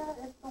screw that. that.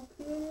 That's so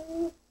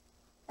pretty.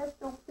 That's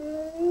so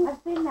pretty.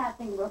 I've seen that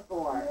thing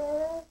before.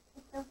 Yeah.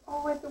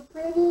 Oh, it's so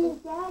pretty.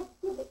 Dad,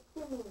 give it to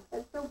me.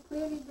 That's so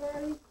pretty,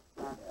 Daddy.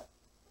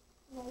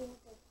 No, you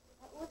have to.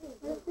 What is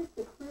This this?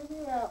 is a pretty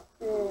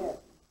outfit.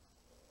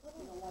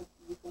 You don't want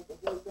you think a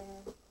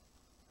headband?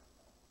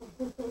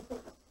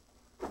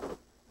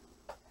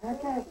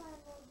 Okay.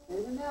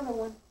 Here's another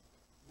one.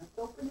 Let's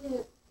open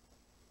it.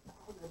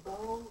 Oh, the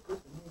bone. This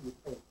is new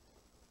tape.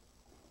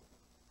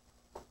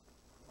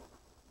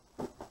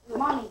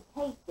 Mommy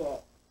taped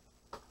it.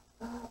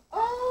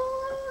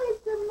 Oh,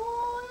 it's a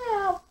more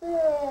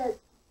outfit.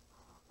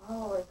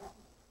 Oh, is that?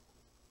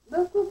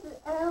 Look at the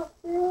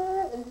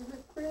outfit. Is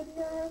it pretty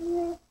on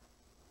you?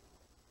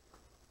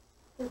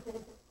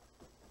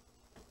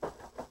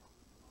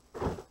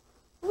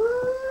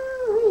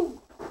 Woo!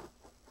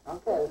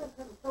 Okay. This is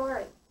from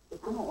Tori.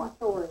 It's a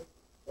story.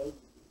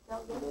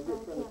 Don't get We'll it get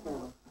from from the the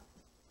camera.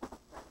 camera.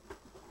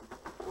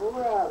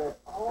 Pull out it.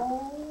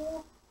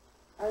 Oh,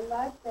 I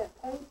like that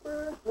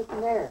paper. Look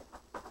in there.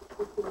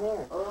 Look in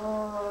there.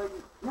 Oh,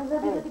 no,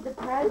 Libby, look at the Look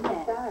present.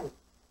 inside.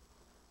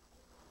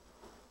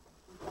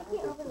 I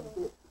can't open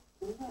it.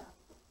 Get it out.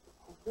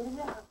 Get it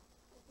out.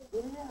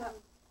 Get it out.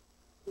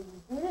 Did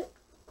you get it?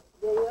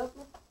 Did you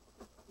open it?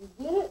 You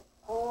get it?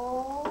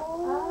 Oh.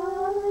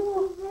 Oh,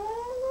 look at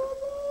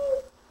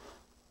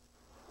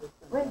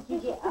that, What did you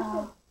get?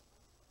 Oh.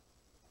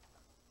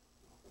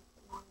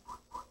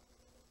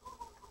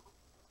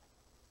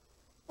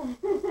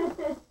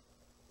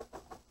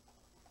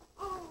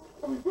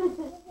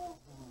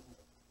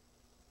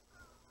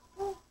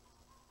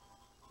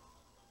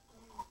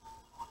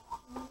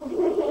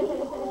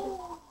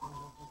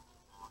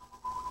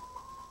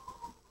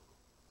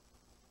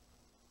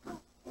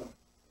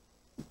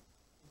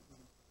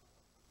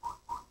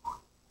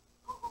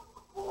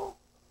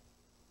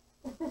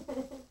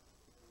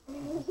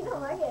 You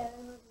don't like it.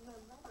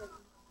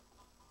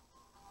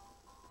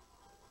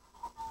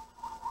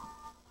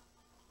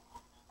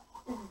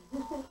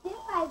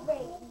 Still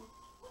vibrating.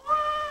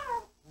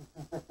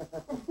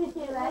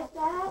 You like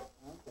that?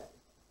 Okay.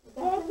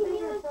 Dad, can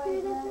you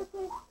unscrew this real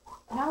quick?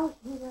 No,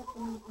 she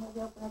doesn't maybe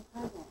open a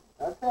present.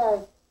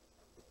 Okay.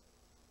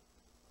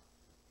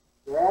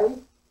 You ready?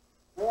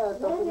 Yeah,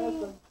 let's open this Ready.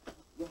 one.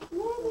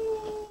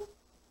 Libby.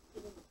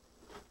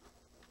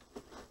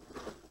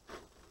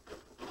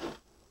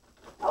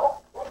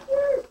 Oh, that's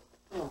yours.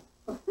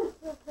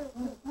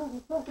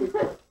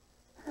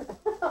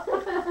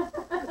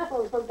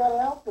 So got an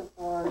outfit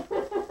for her.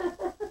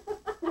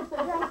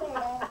 Right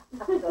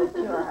there. Those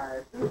two are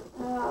hers.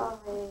 Oh,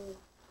 man.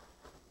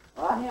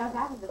 Well, yeah,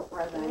 that was a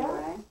present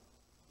anyway.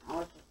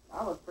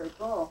 That was pretty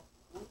cool.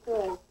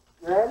 Okay.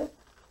 You ready?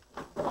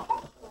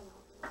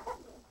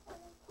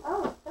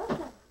 Oh,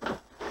 okay.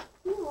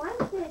 He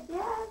wants it,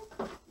 Dad.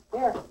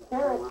 Here,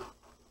 carrot.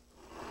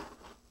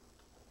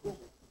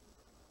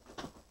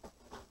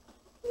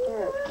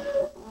 Carrot.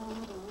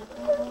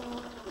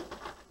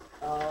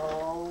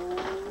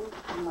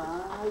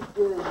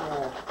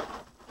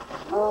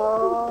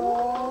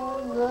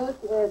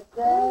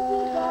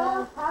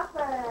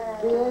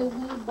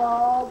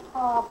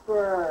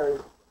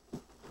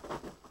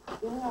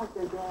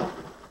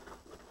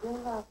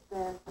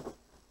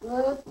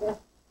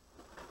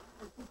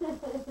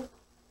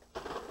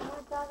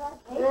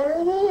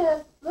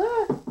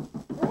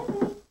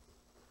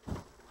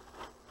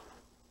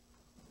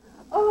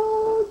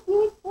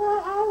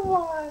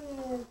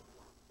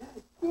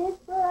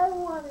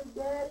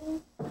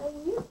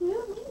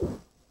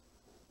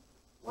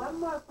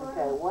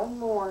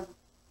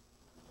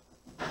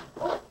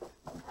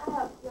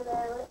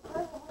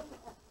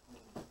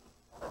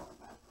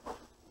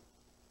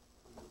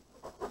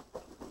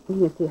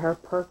 You can see her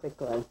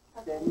perfectly.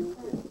 Wait,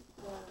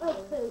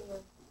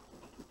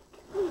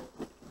 Pooh.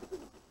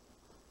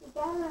 You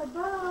got my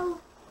bow.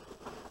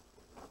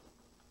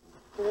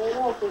 Tear it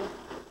open.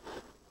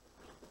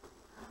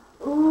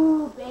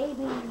 Ooh,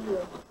 baby.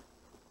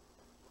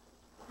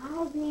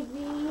 Hi,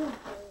 baby.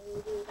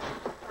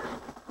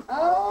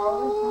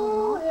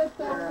 Oh, it's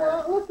a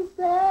what? Look at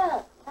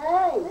that.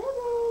 Hey,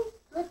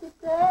 look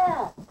at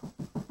that.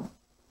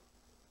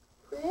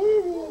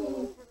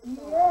 Pretty.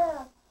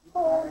 Yeah.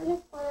 Oh, this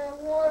what I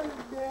wanted,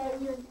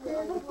 Daddy. This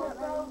is what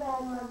I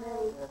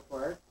wanted. That's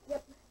work?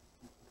 Yep.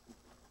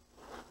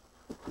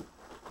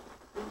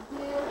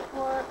 This is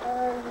what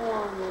I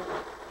wanted.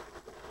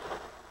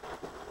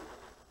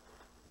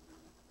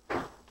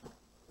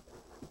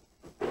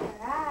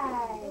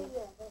 Alright.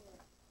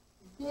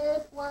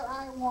 Just what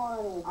I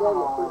wanted.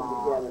 Daddy put it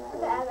together.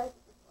 That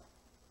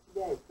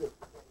Daddy put it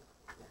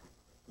together.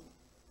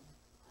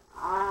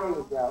 There Um,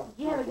 you go.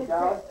 You have a good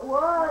Dolly. trip.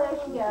 Whoa, there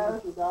she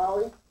goes. Mr.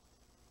 Dolly.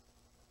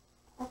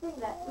 I think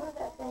that, where's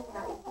that thing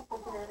out? You keep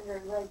pushing it under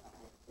her leg.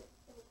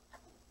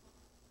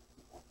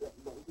 Did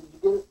you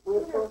get it? Where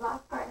Put it her goes?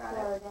 box right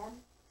there, Dad.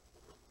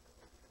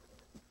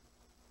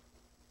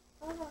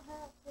 I don't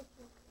have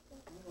pictures.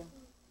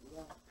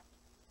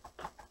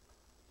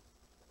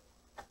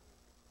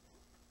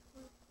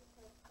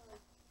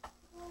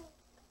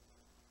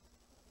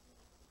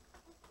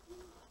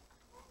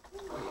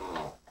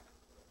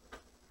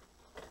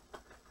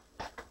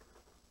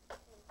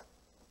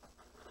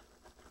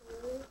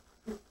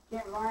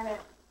 can't find it.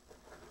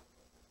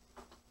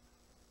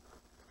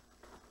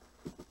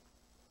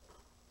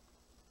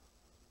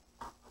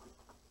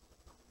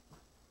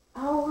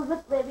 Oh,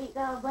 look, baby,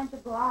 got a bunch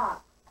of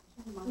blocks.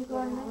 You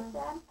going to miss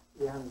them?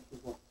 Yeah, honey, she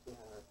wants to see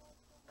how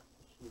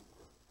she.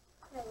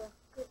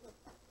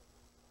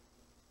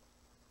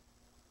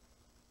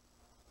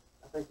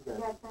 I think you You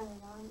got it. got to turn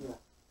it on. Yeah.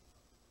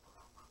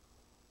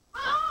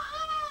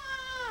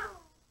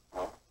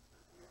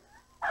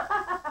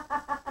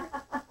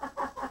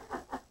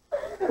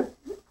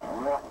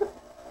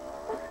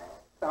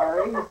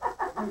 Sorry.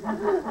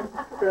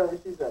 Apparently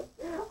she's up.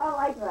 I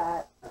like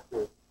that. That's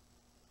good.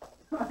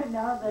 I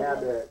know that. Now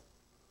do it.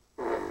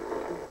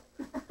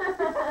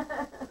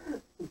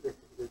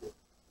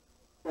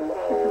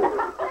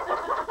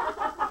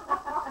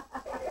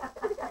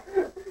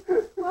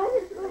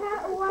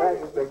 That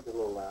just makes it a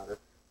little louder.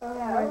 Oh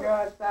my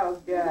gosh, that was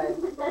good.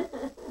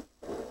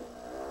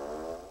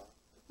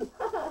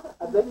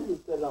 I bet you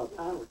set it on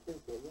timer too,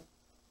 can you?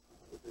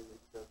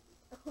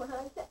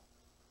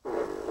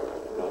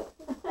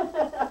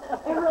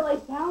 It really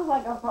sounds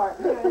like a fart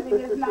too. I mean,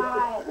 it's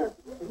not,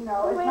 you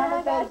know, it's not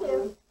a fake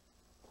news.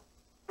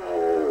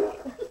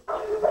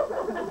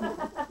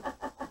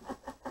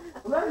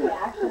 Let me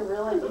actually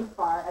really do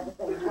fart at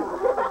the same time.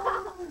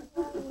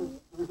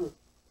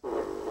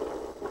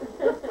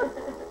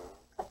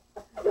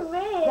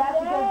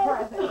 That's a good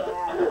present,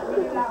 Dad.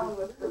 We knew that one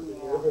was from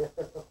you.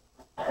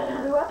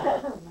 What's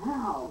that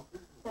smell?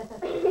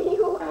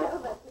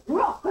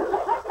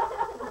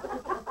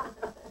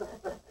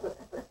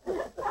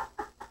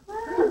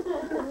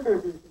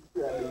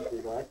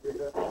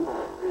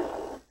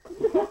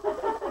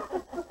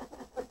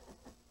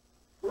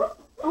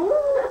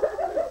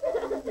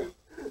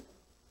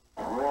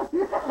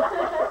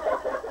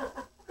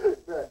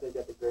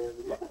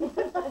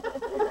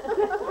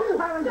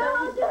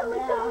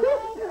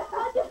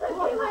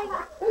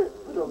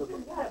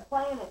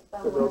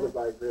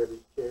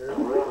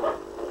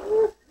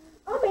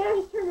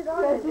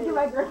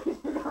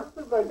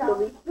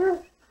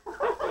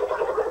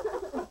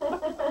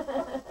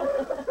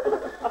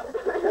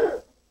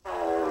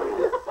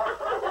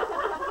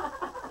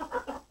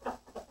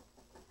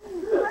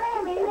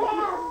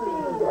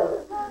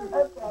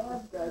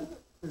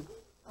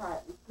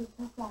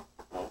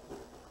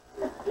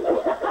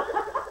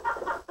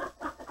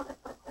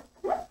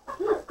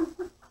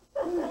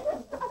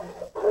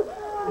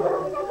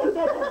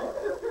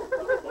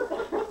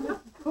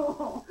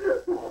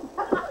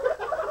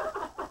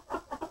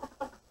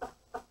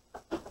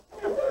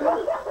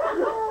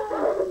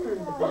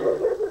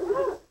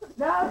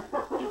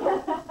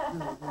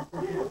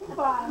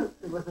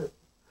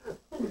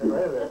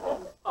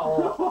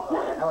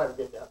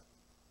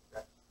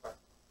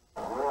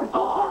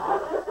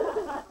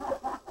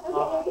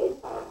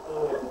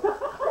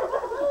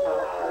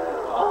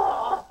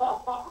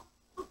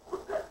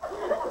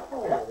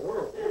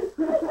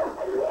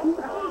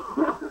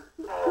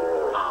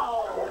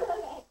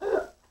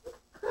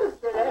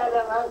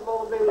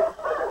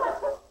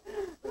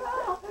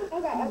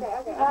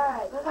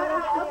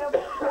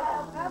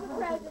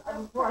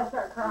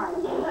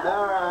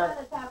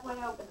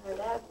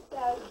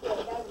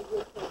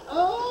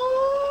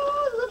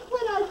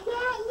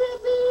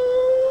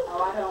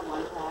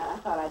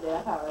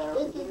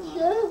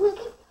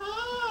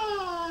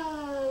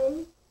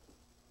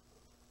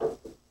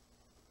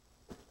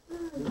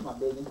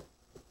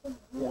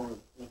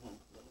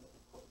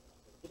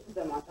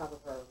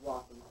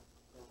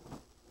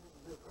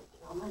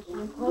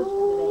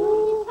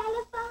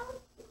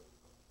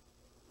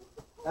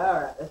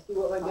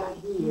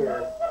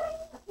 here.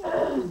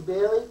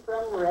 Billy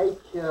from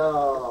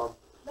Rachel.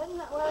 Doesn't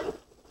that work?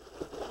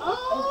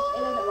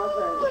 It doesn't work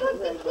very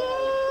good.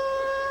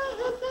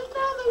 It's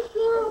another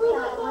shirt with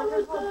That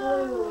wonderful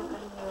blue.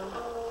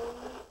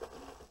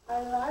 I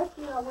like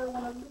it. I'll wear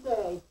one of them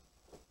today.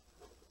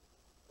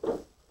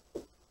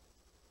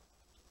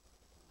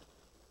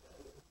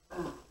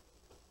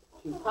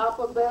 To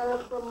Papa Bear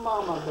from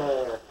Mama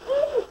Bear.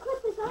 Hey, just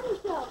put this on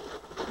yourself.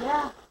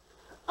 Yeah.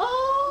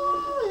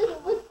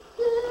 Oh, it's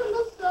the chair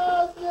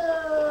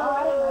massager. Oh,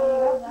 I didn't know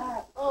you had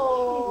that.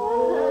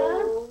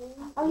 Oh.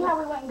 Oh, yeah,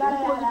 we went and got it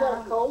Before you got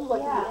at, a cold,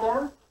 like yeah. in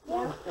December?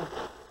 Yeah.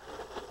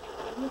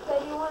 You said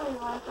you wanted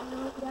one, so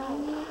you look down.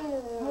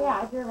 Oh, yeah,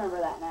 I do remember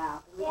that now.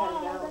 'Cause we Yeah, had it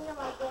to was go. under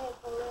my bed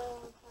for a real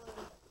long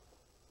time.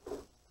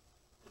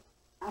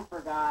 I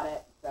forgot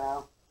it,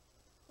 so.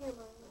 Here,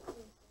 Mom.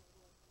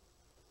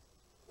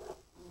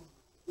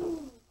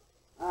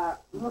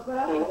 Look what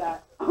else we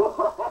got.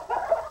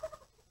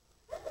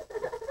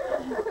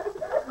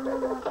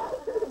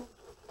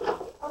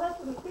 Oh, that's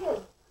what we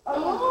did.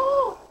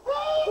 Oh,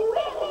 hey,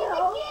 yeah!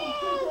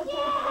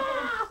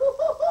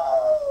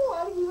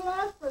 I didn't even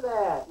ask for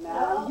that.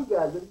 No. You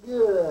guys are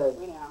good.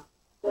 We know.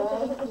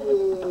 Thank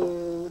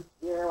you.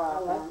 You're I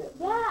welcome. like it.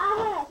 Yeah,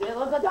 I Did it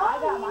look like I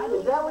got mine?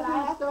 Is that what I you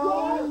have?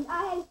 stole? had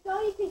I had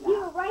started because you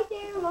were right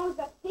there and I was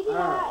about to take it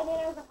out and then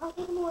I was like, I'll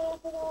take them away, I'll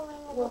take them away.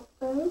 Well,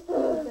 thank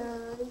you,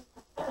 guys.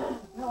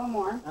 No one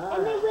more. And All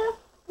then right.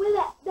 with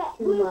that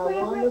To blue my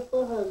fabric,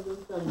 wonderful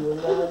husband from your it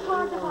was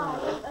hard to love.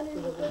 hide. It was under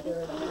the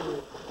biggest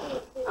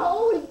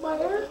Oh, it's my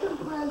air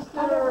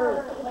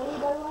compressor.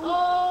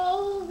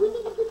 Oh, we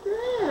need to get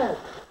that.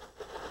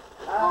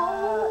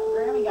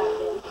 Grammy got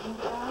this.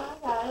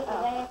 I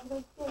got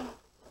it.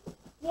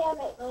 Yeah,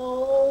 but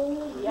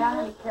Oh, Yeah,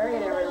 and you carry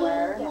it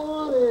everywhere. I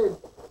wanted.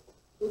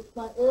 It's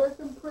my air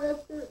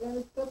compressor, and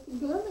it's got the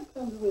gun that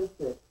comes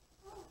with it.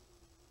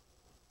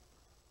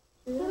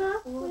 Can I?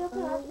 I Can I open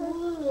it?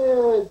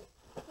 wanted.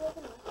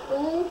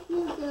 Thank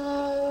you,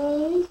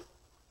 guys.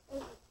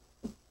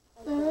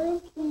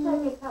 Thank Take a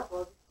you.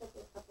 couple. Take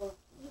a couple.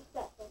 Just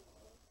that thing.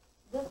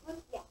 This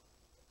one? Yeah.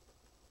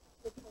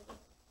 This one.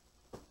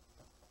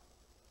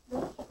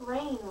 The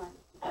train one.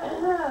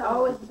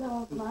 Oh, it's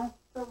so nice.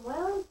 From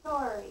Will and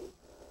Tori.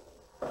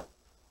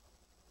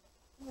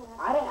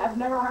 I've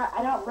never,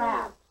 I don't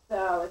rap,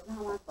 so it's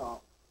not my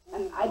fault.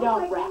 And I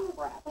don't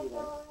rap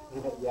either.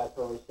 Yeah, that's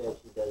what we said.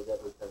 She does that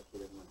because she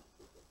doesn't want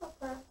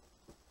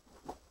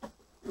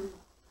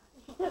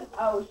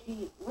Oh,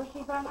 where's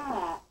she from that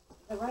at?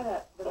 The red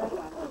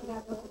one. She's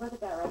not supposed to look at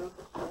that red one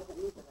because she doesn't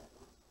need the red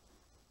one.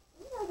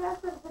 You know, that's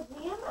for the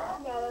pajamas.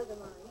 No, those are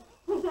mine.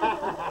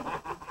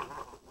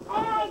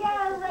 And I got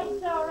a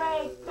Rachel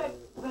Ray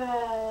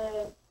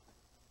cookbook.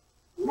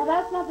 No,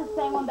 that's not the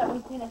same one that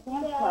we've seen at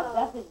Sam's Club.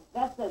 That's a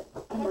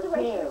number That's a two.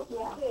 racial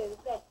too.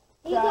 But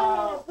he got it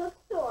at a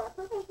bookstore, a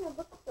professional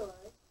bookstore.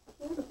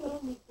 Two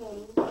candy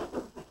canes.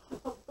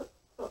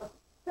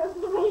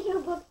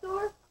 Professional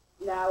bookstore?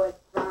 No, it's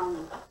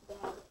from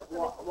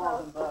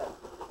Walden Books.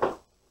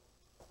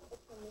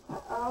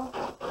 Oh,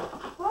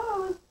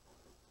 close.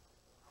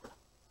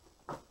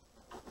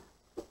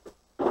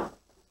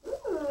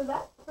 Ooh,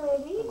 that's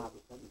pretty. There might be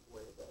something for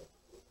you today.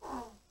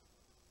 Yeah.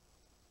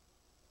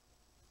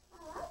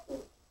 I like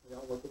it. We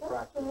don't look at That's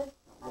prices. good.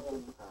 Don't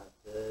look at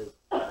prices.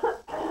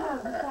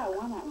 What's that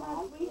one at, My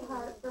Mom?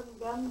 sweetheart from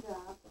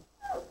Gumdrop.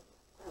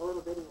 A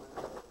little bitty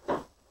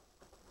one.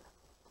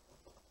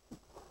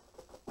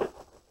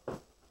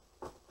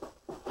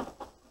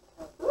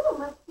 Ooh,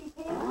 must be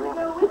pants to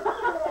go with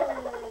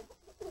it.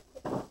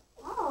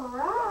 All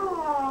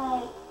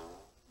right.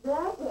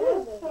 That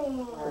is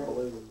pants.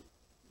 Blue.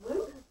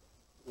 Blue?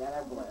 Yeah,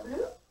 they're blue.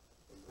 Blue?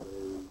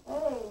 Blue.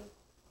 Hey.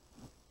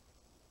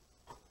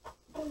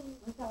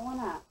 What's that one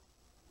at?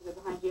 Is it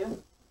behind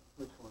you?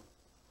 Which one?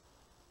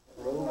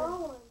 No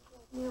one.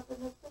 You open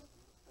this one?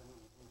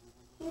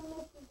 She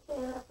misses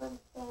Sarah from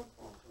Santa.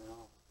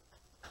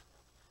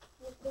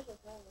 This is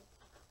mine.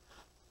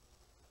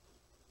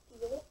 You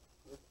get it?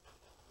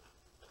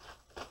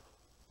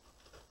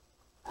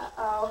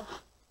 Uh-oh.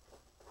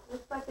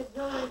 Looks like a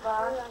jewelry Oh,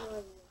 box. I know what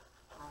it is.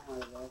 I don't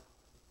know what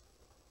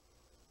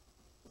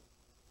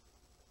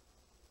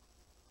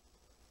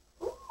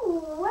it is. Ooh,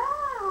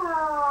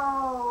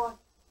 wow.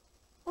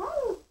 That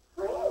is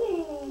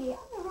pretty. I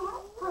never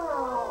had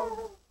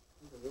pearls.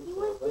 You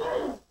want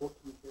this?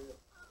 14 karat.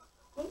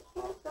 8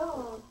 karat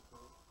gold.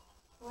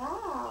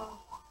 Wow.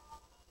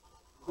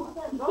 Is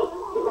that Gold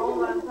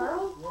on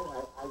pearls?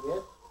 Yeah, I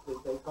guess if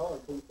they call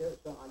it 10 karat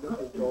something, I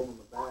guess they gold on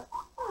the back.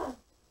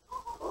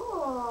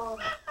 Cool.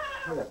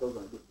 I got those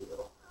on a good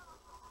deal.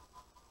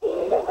 Go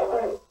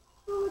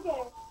look at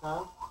her.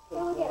 Huh? Go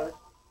look at her.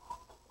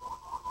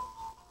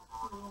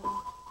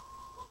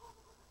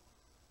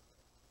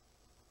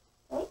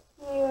 Thank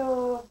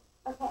you.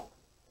 Okay.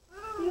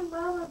 You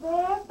Mama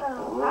Bear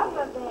from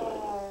Papa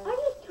Bear. I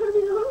just turned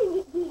it on and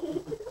it did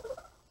it.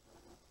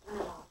 I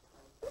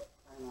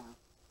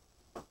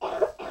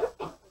know.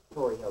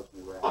 Tori helps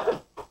me wrap.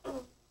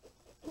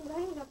 Can I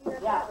hang up your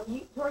Yeah,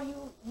 Tori,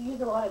 you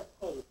use a lot of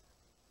tape.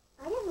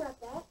 I didn't wrap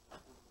that.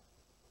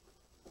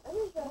 I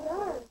just got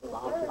yours.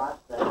 Bob's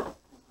got that.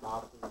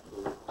 Bob's and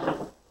shoes.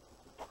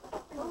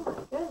 Oh my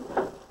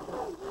goodness.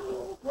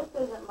 This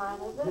isn't mine,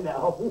 is it?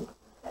 No.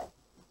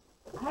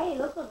 Hey,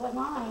 this is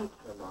mine.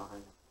 They're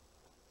mine.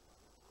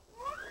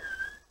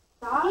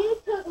 Stop. You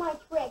took my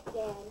trick,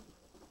 Dad.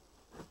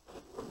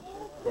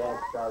 Dad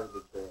started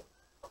the trick.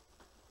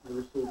 The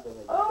receipt in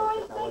it. Oh,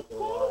 it's not a what you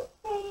want.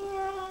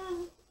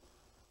 fan.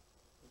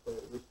 The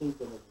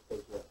receipt in it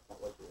says that's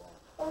not what you want.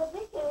 I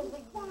think it is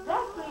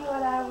exactly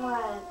what I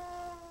want.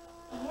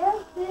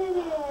 Yes, it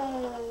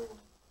is.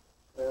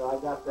 Well,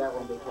 I got that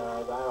one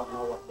because I don't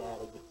know what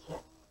Daddy gets you.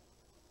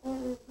 It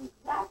is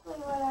exactly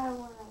what I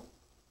want.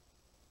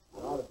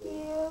 It ought to be. Thank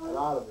It you.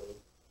 ought to be.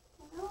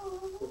 No.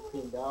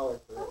 $15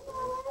 for What it.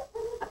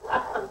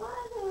 I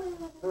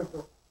wanted.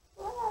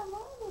 What I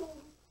wanted.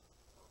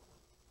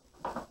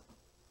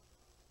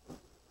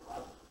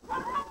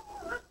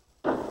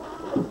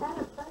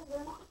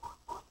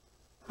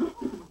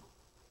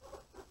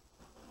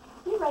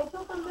 See,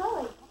 Rachel from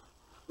Billy.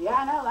 Yeah,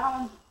 I know,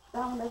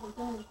 that one doesn't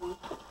say anything.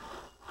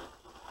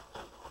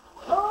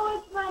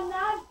 Oh, it's my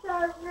knife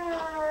sharpener.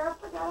 I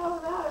forgot all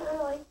about it,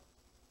 really.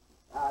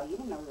 You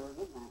didn't know we were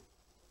getting that.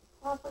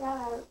 Well, I forgot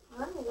I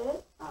rented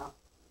it. Oh.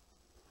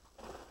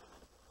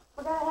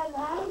 Forgot I hadn't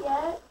had it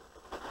yet.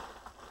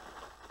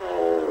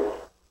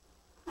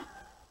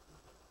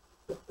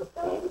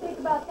 Don't you think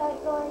about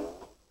that, Tori?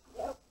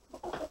 Yep.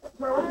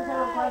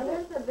 Alright,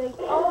 here's the big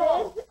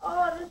one.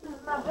 Oh, this is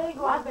my big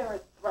My one.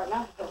 favorite right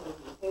now is still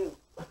Disney too.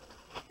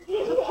 It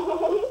It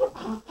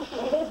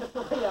is a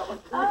real.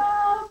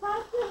 Oh,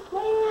 Preston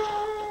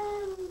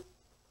Pan!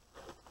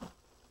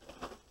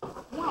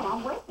 Come on,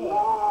 I'm with it.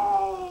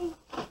 Yay!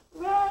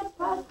 Red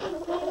Preston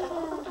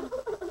Pan!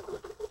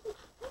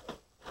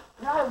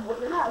 No,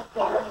 you're not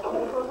staring at me.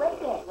 We're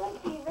with it. Let's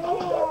see red.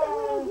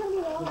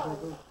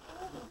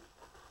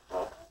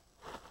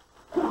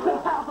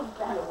 That was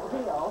kind of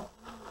real.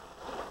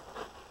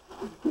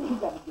 You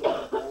gotta get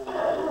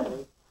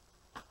it.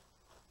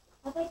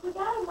 I think we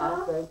got him, I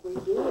Mom. think we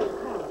did.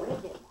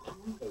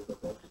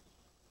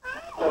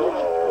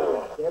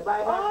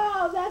 Everybody,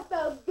 Oh, that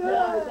felt No,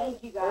 good.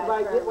 thank you guys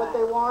everybody very get what much.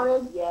 they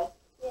wanted? Yes.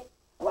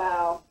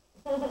 Wow.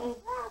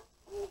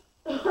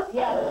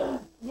 Yes.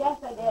 Yes,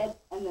 I did.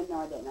 And then no,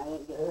 I didn't. I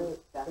didn't get some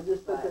stuff. It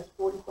just took but us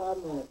 45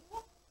 minutes.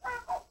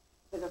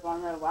 took us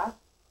longer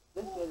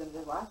this year than it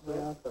did last year.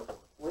 Yeah, so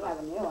We have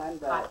a new one,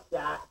 but hot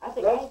shot. I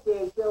think Next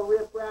day, she'll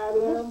rip right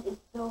in.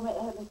 it's so mad.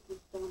 That makes me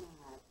so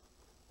mad.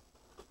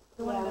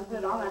 So when I put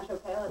it on our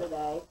Chocala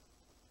today.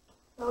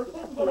 So we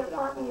couldn't get it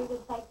from you to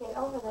take it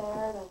over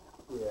there.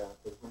 Yeah,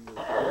 'cause we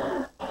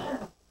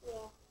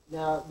Yeah.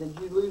 Now, did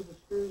you lose the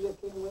screws that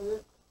came with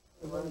it?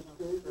 There Was was there no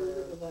screws with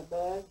it in that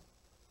bag?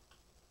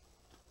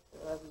 No,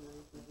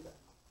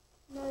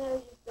 that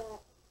was just that.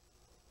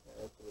 Yeah,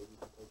 that's the way you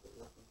can take it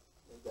with them.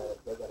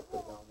 They gotta put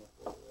it on this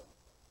way.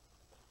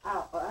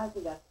 Oh, I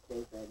think that's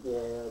stupid.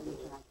 Yeah,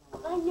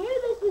 I knew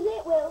this was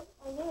it, Will.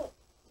 I knew it.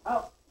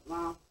 Oh,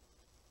 wow.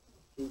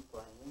 she's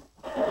playing.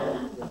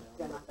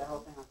 Gonna knock the whole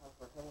thing off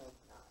her head.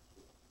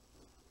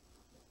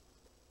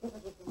 If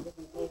it's just in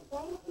different places.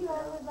 Thank you,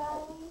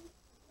 everybody.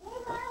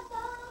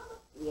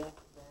 Yes,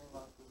 very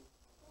welcome.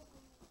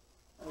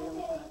 Are you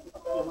gonna turn the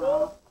camera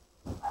off?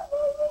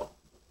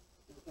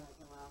 Is it gonna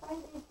come off?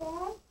 Is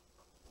that?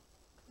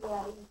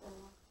 Yeah, you can.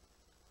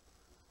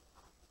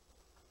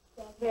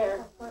 Here.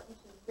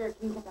 Here,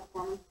 can you get that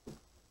for me?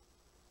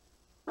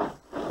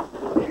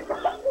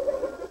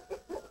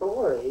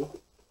 Tori.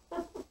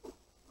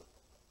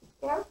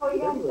 Careful, you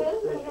got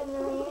scissors in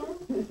your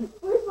hand.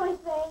 Where's my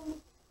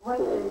thing? Right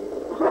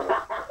there.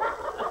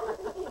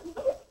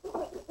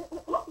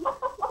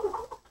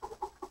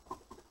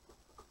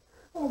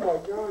 Oh my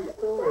God,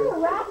 Tori.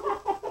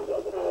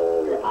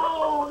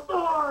 Oh,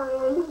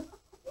 sorry.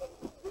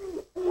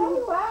 Get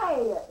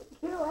away.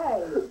 Get away.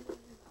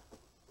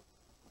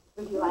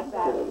 Would you like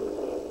that?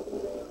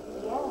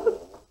 Yeah.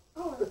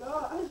 Oh my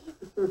gosh.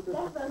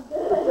 That sounds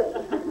good.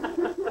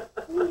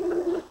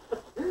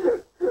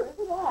 Look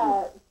at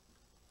that.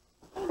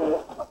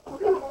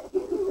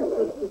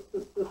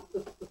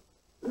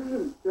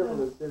 Careful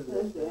with the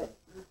scissors. That's it.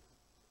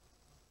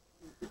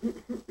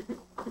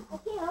 I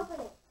can't open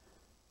it.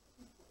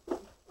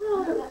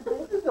 We'll open that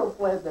thing. Just don't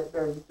plant that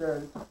dirty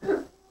shirt.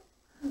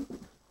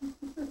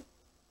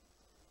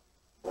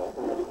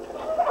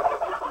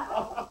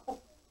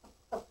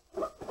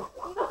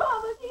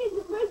 Oh, but you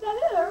just put that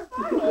in there.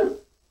 Fine.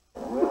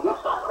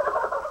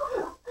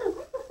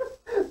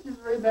 She's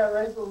reading that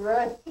Rachel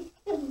right. She's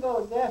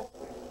going down.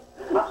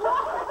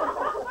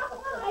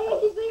 I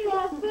guess you figured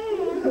out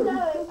food. So,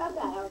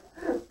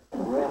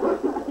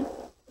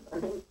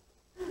 okay.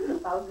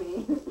 That was me.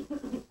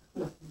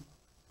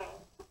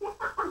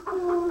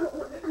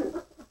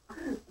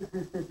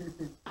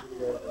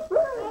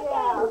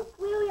 Yeah.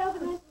 Will you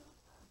open this?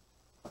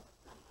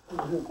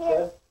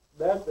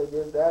 Best thing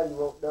is Daddy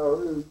won't know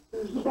who's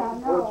Yeah, I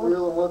know. what's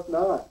real and what's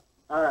not.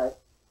 All right.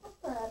 That's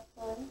all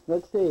right, son.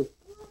 Let's see.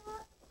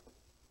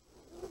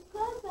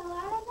 Close the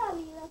line of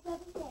W, that's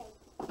what it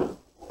says.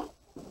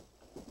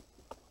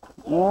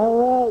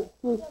 All right,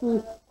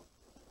 Sissy.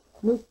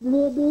 Miss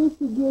Libby, did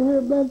you get her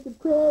a bunch of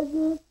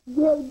presents? Did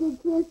you have a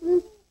good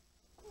Christmas?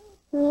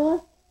 Huh?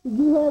 Did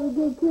you have a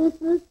good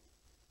Christmas?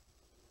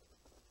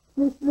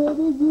 Miss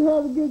Libby, did you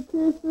have a good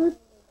Christmas?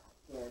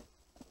 Yes.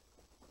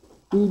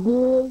 You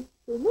did?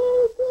 So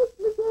Merry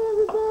Christmas,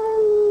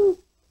 everybody!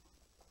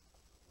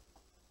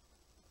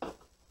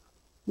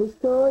 Miss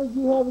Tori, did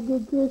you have a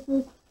good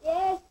Christmas?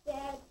 Yes,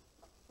 Dad.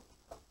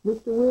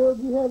 Mr. Will,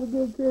 did you have a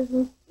good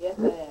Christmas? Yes,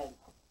 I did.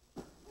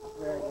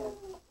 Very good.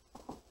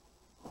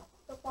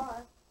 So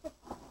far.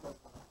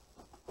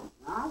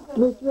 I'm good.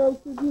 Miss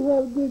Rachel, did you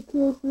have a good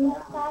Christmas?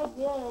 Yes, I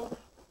did.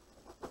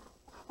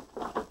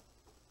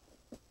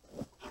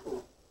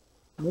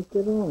 Look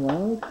at them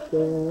right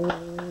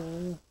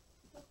there.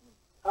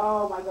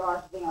 Oh my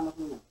gosh, I think I'm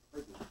looking at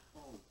freaking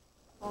phone.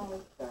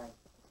 Oh, sorry.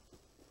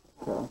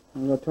 So,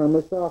 I'm going to turn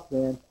this off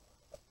then.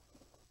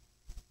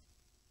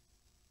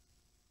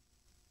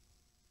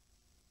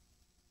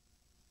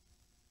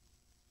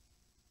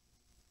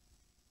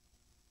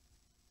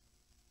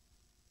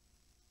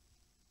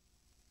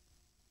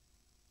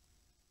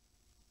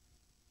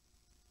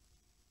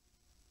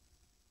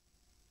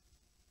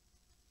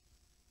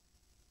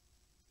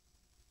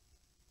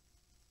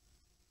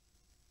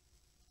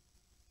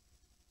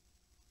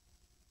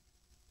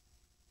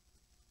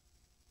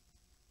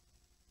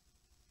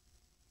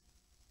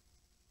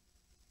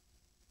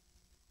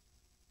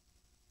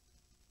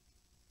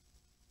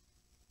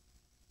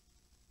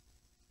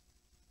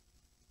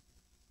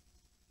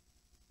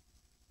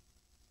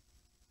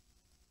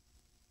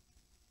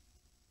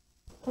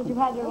 Because you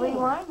had to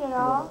rewind it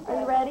all. Are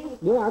you ready?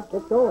 Yeah,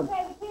 let's go.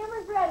 Okay, the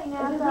camera's ready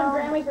now. Is this So,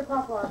 when Grammys or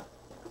Papa?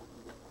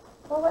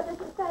 well, what does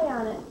it say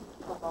on it?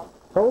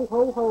 Ho,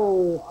 ho,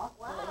 ho.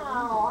 Wow, I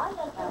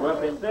just Well,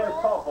 if it says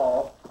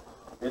pawpaw,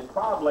 it's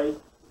probably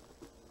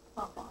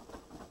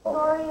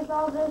Tori, is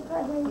all this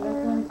right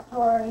here?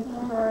 Sorry.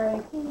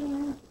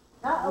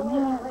 Uh-oh, wait a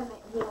minute.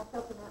 You have to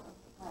open that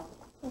one.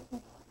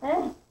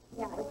 Eh?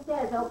 Yeah, it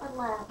says open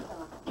last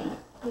time.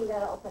 You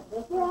gotta open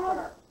this Yeah. one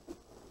first.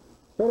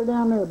 Set it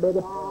down there, baby.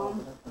 No,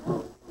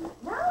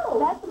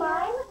 That's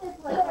mine. This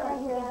one right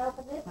here. You gotta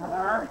open this one.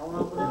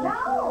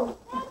 No,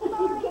 you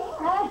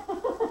can't.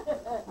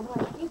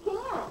 You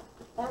can't.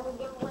 That would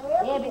give away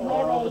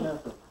everything.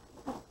 Debbie.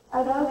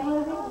 Are those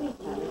movies?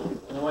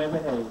 the way it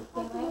behaves.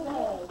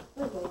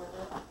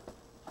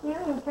 You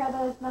don't even care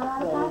that it's not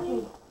out of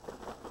package.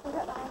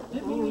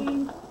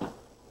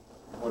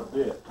 What's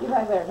this? You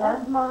guys better turn.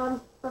 That's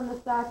Mom's from the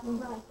stocking.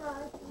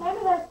 Maybe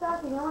that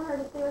stocking. I want her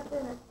to see what's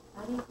in it. I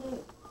do too.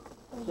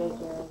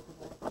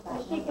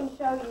 And she can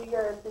show you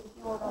yours if you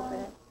won't open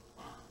it.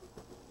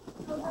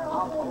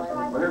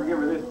 Well, here, give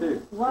her this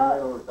too.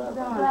 What?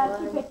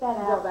 Glad you picked that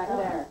Go out. back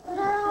there.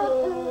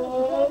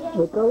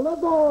 Look at the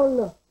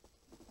ball.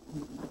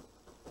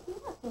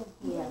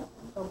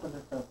 Open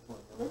this up for you.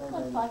 This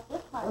looks like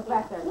this might Look be.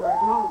 back there, George.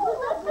 Come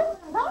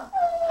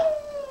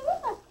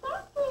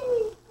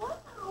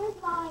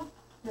on.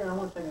 Here, I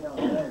want to take it out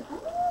there.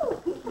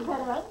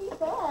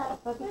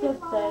 Look at this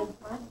thing.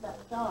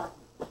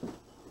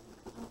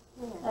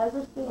 As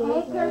a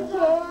student.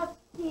 Handkerchief,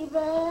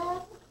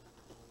 Steven.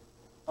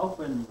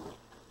 Open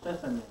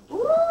sesame.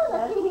 Ooh,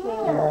 looky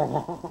here.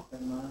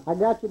 I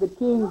got you the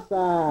king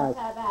size.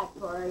 That back,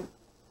 Corey.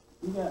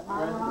 You got, I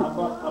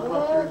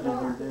brought yours in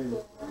here,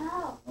 too.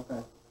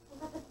 Okay.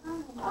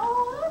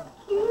 Oh, that's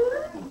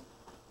cute.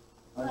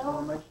 I just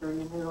want to make sure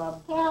you knew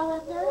I'm.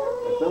 Calendar.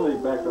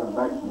 Somebody's back on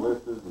back some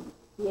listers, and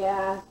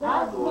Yeah.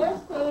 That's here,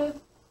 Steve.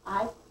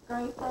 Ice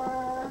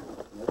scraper.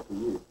 that's for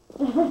you.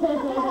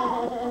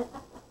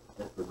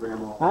 That's for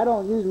Grandma. I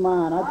don't use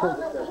mine. I Oh, took.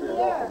 looky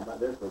here.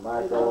 That's for Looky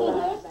Michael.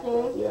 here,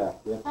 Steve. Yeah,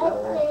 yes, Hey, sir.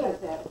 Steve.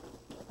 That's it.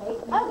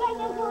 Okay,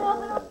 this one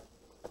open up.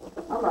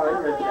 I'm not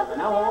interested,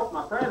 and I want open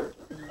my present.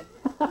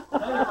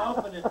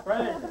 Open this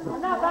present.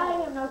 I'm not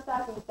buying him no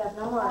stocking stuff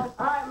no more. All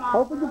right, Mom.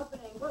 Open the.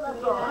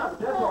 That's all right,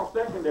 that's all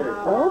secondary.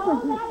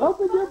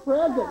 Open your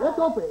present. Let's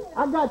open it.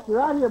 I got you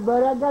right here,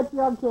 buddy. I got you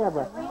on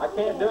camera. I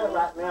can't do it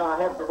right now. I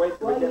have to wait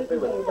till we get through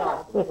with the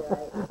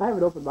I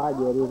haven't opened mine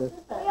yet either.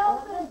 We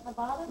open the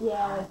bottom.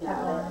 Yeah, it's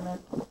got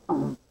ornaments.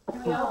 Can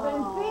we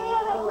open?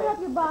 Open up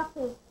your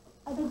boxes.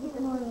 I did this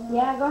morning.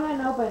 Yeah, go ahead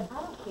and open.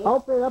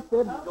 Open up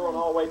them. Going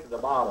all the way to the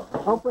bottom.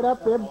 Open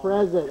up them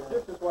presents.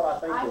 This is what I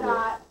think I it is.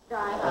 got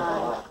dry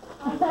eye.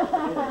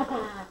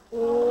 Get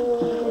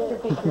your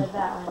picture of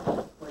that one.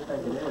 What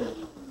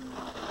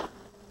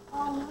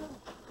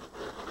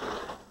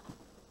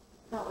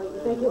do you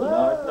think it is?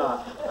 No, it's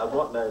not. I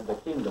want the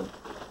kingdom.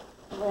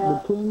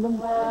 The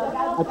kingdom.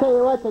 I tell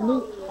you what,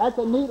 that's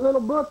a neat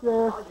little book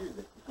there. I'll use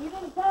it. You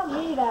didn't tell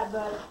me that,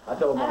 but I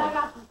told and I Mom.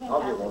 got some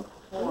I'll get one.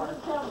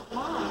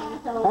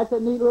 That's a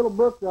neat little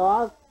book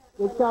though.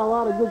 It's got a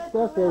lot of good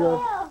stuff there.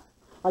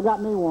 I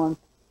got me one.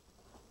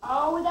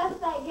 Oh, that's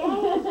that game.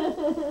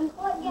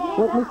 What game?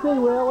 Let me see,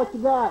 Will, what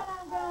you got?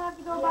 I'm gonna have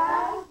to go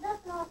buy.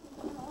 That's not.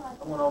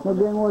 I'm going to What open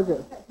game was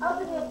it?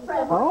 Open this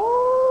present.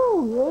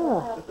 Oh,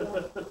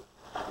 it.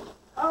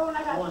 Oh, and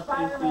I I got want to see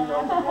Steve Spider-Man.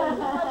 open it.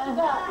 What you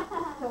got,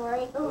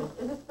 Tori? Ooh,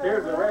 is this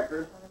Here's the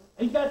record.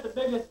 He's got the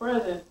biggest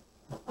present.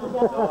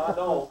 No, I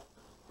don't.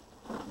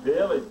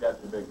 Billy's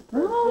got the biggest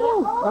present.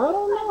 Oh, I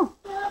don't know.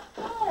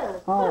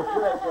 Oh,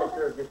 You have to go up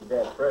there and get your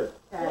dad's present.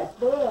 It's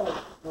big.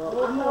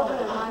 I'm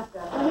opening my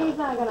stuff. Well, he's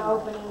not gonna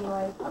open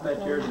anyway. I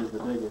bet yours is the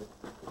biggest.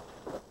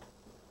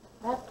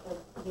 That's the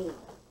big.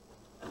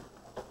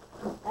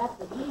 That's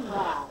the big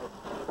ride.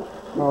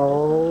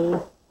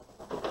 oh.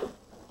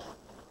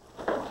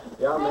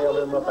 Yeah, I nailed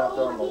him up out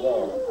there on the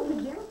wall.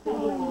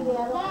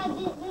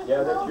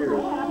 Yeah, that's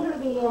yours.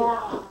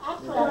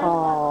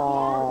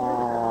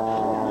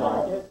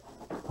 Oh,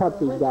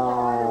 puppy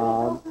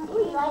dog.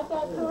 You like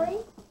that, Tori?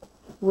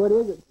 What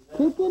is it?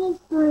 Kicking and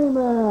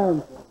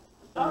screaming.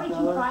 Oh, did you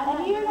find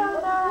And you don't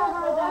know how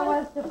hard that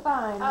was to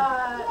find.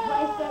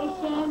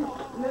 PlayStation,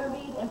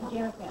 movies, and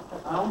pajama pants.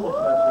 I almost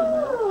got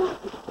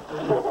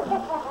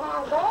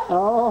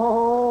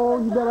Oh,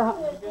 you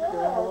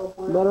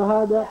better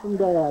hide that from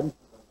Dad.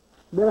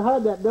 Better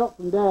hide that belt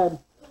from Dad.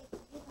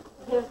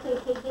 you.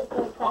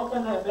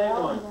 Open that big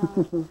one.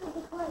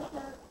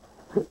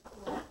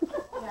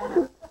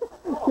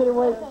 Get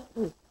away.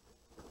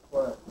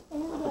 What?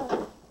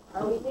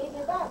 Are we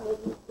leaving that,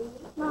 Mrs.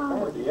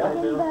 Stevens? Yeah,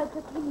 Bill.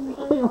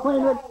 Get away,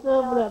 let's go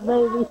for that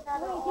baby.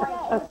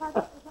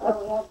 Oh,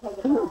 we have to take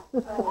it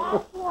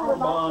back. We're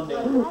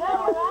bonding.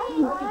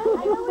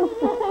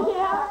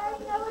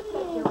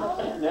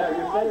 Now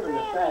you're saving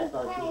the facts,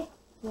 aren't you?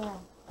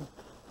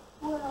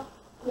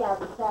 Yeah,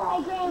 the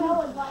sack. Grandma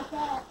would like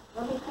that.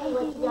 Let me see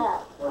what you got.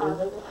 What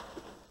is it?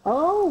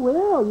 Oh,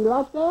 Will, you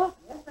like that?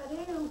 Yes, I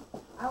do.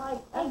 I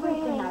like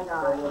everything I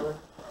got.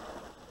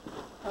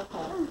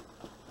 Okay.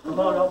 Come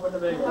on, open the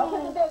big one.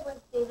 Open the big one,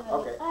 Stephen.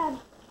 Okay.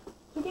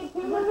 You get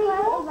two movies?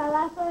 My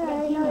last one, I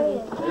already know it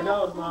is. Here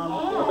goes, Mom. I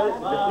bet it's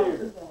the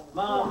computer.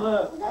 Mom,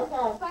 look.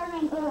 Okay.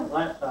 Spider-Man 2.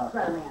 Laptop.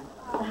 Spider-Man.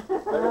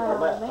 There's the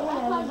left.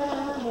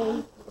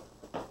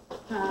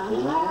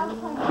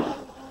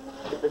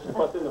 This is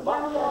what's in the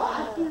box.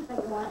 I've seen the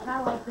second one.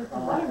 I like this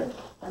one.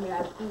 I mean,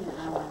 I've seen it.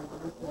 I like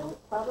this one.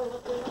 Probably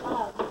what's in the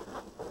box.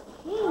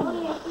 Oh,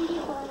 yeah, CD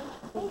one.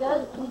 It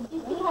does. Did you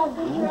see how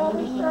good your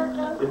other shirt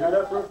goes? Is there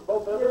enough room for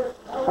both of us?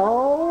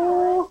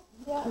 Oh,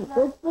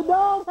 it's the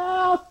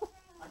doghouse.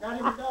 I got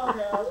him a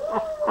doghouse.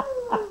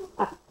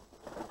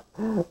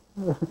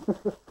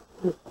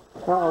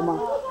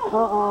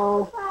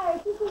 Uh-oh, Fire.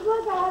 She says,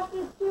 look, I have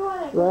this chew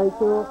on it.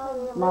 Rachel,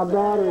 my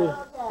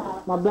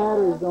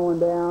battery's going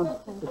down.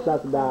 It's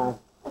about to die.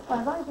 That's fine,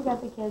 as long as you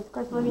got the kids. Of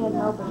course, Olivia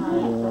hasn't opened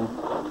mine.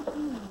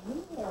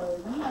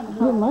 It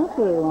didn't last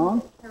very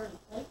long.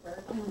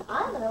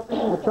 I haven't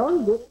opened I it.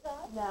 charged it.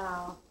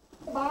 No.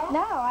 No,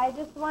 I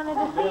just wanted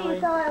to see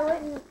so I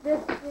wouldn't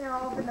just,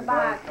 open the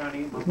box.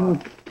 Honey,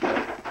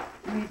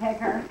 Can you take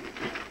her?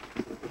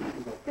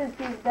 Since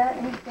he's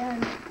done, he's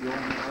done. you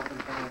want me to open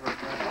some of her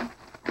presents?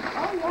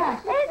 Oh, yeah.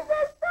 It's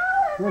the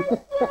sewing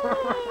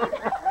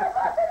machine!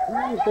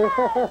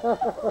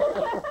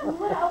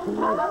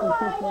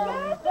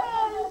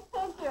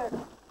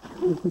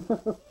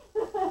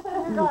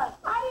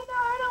 I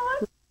don't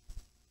look.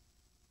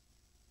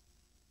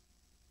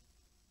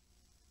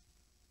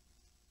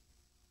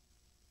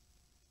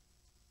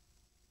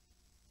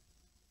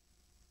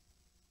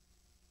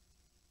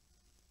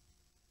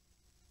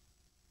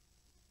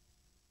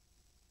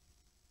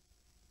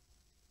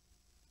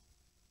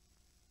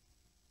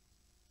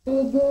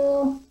 Hey,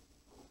 girl.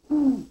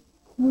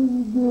 Where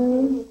you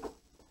good?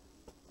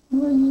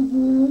 Where you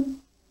good?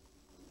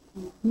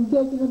 You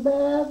taking a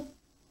bath?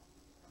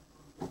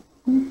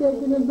 You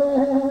taking a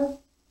bath?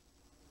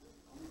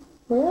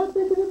 Well, I'm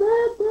taking a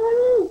bath,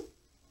 Daddy.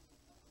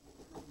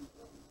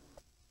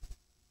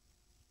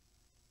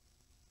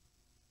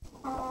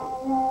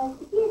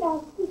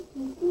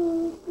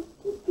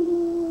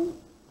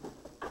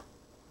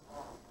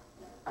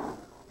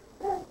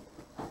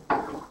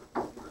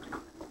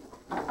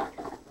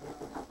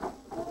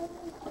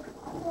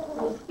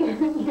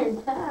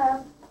 Your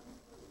tub.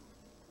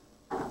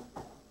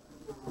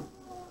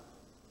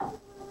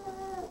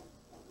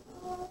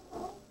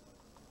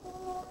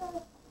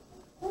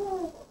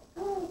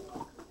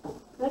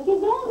 Look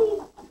at Daddy.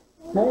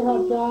 Hey,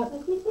 Hotshot.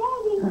 Look at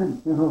Daddy.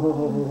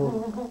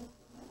 Oh,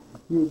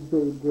 you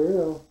pretty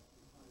girl.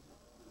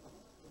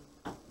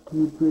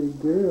 You pretty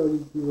girl,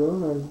 you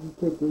are. You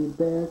take a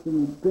bath in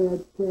your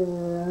bed,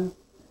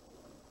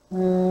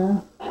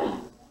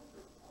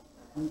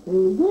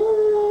 okay,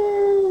 yay!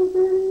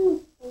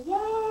 Yay!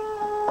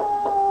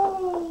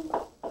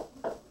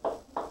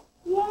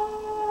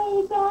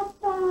 Yay, bath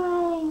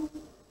time.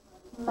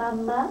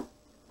 Mama.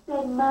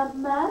 Say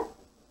mama.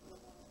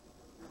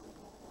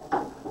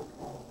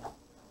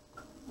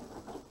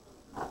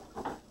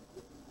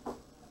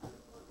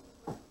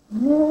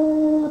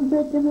 Yeah, I'm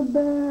taking a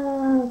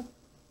bath.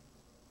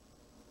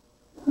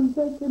 I'm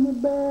taking a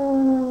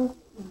bath.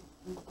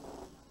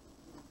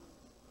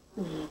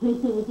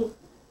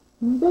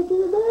 I'm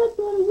taking a bath,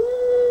 Daddy.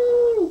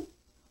 Yay!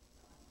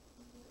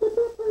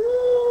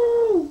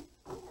 Hooray!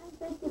 I'm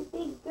such a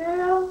big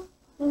girl.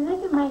 And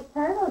look at my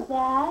turtle,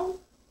 Dad.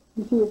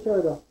 You see a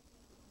turtle?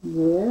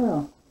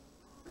 Yeah.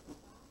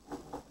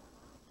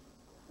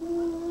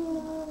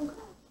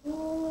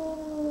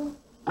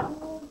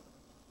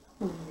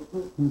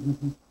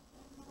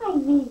 Hi,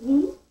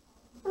 Vivi.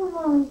 I'm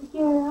Molly's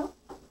girl.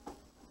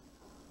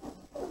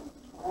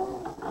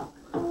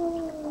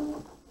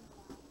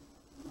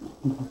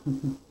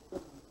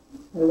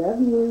 I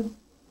love you.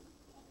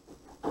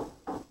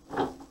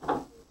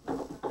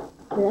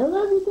 I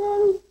love you,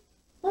 Daddy.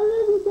 I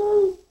love you,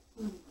 Daddy.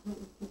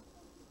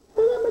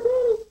 I love my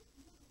daddy.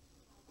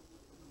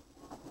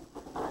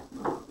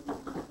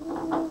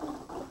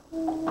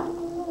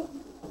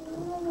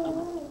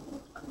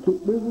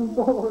 Keep moving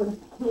forward.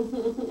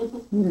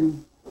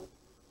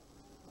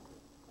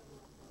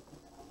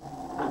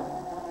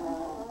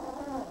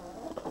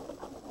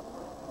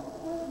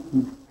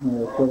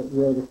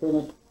 Ready to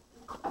finish?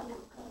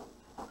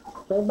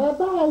 Say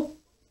bye-bye.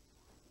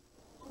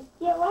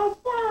 Get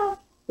wiped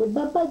up. Say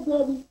bye-bye,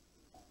 Daddy.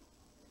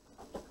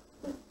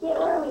 Get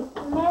where we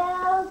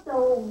smell so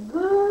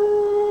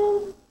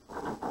good.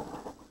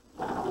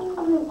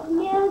 We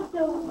smell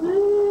so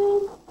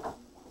good.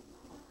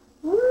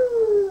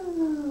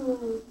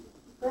 Woo!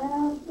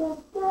 Well,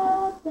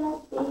 that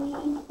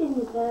baby's in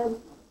the tub.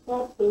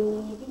 That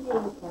baby's in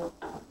the tub.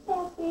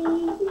 That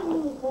baby's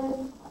in the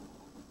tub.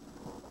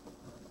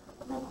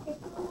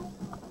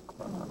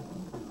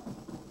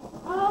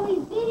 Oh,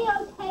 he's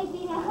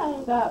videotaping us.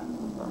 What's up?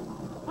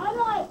 I'm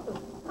like,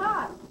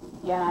 hot.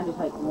 Yeah, I just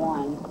like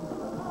one.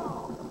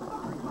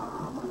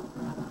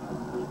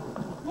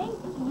 Thank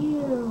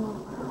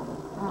you.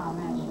 Oh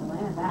man, she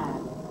landed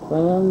that.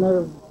 Plan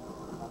their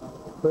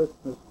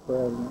Christmas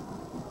present.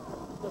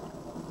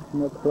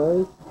 The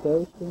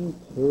PlayStation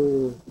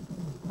 2.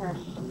 There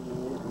she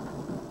is.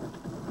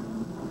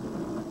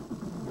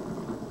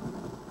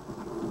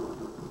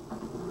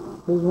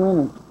 Who's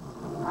winning?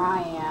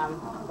 I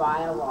am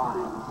by a lot.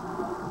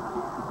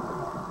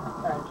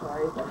 Sorry,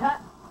 Tori. But huh?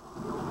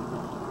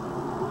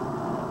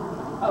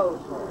 Oh,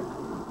 Tori.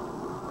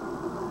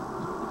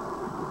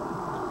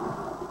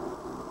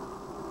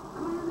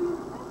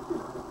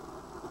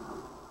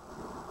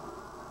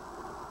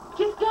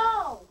 Just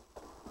go.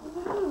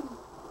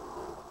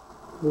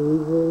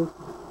 Easy.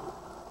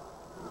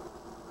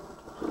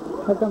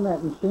 How come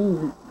that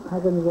machine, how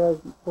come you guys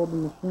pulled the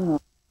machine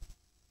off?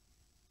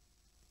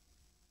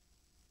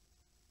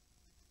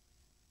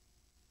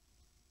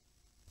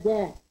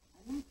 Dad.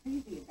 I'm not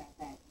crazy about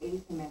that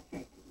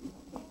asymmetric.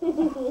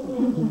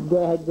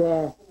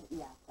 Dad.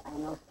 Yes, I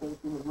know Stacy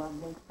would love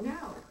this.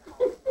 No,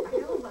 I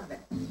don't love it.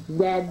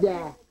 Dad.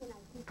 That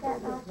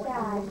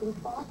outside.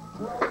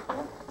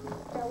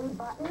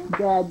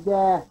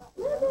 Dad.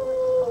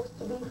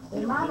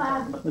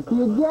 Mama. If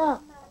you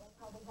jump,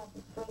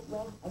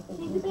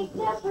 She's a big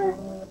jumper.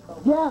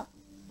 jump.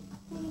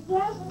 She's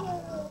shy.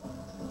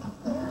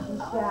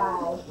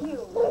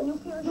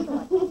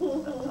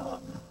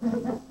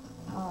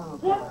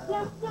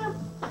 Jump.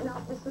 No,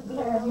 this would be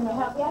going to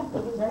help you.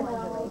 It is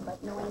one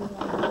but knowing the this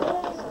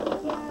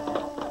would be a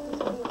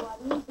lot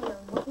easier.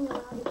 Looking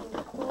around at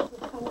these schools,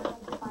 it's kind of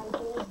hard to find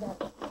things that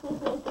it's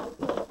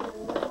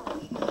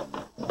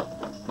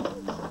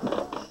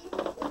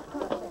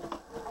perfect.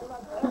 I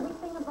love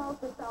everything about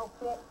this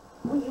outfit.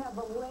 We have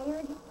a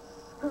layered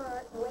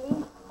skirt,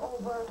 laid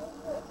over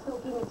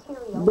silky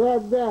material.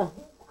 Dad. This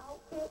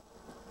outfit,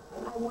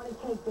 I want to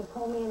take this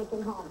whole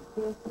mannequin home.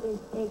 This is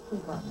a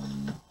keeper.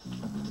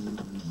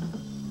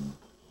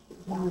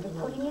 After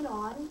putting it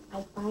on,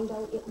 I find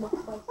out it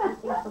looks like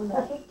something from the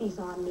 50s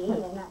on me,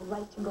 and I'd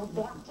like to go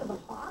back to the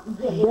pop.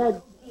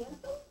 Dad.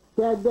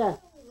 Dad.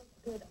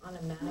 Good on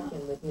a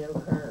mannequin with no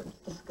curves.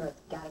 The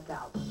skirt's gotta go.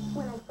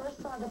 When I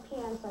first saw the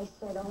pants, I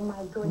said, oh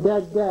my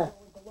goodness. Dad.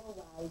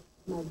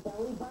 My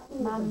belly button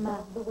is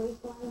above the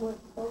waistline where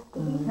it's supposed to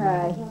be.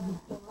 Hi.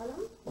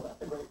 Well,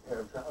 that's a great pair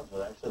of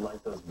trousers. I actually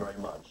like those very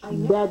much.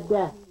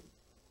 Dad.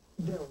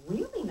 They're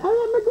really I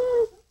love my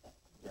daddy.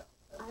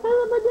 I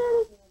love my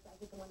daddy.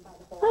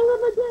 I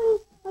love my daddy.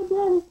 My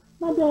daddy.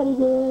 My daddy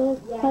did.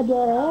 My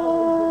daddy.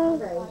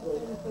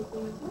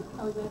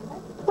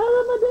 I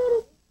love my daddy.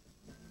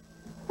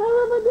 I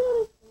love my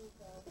daddy.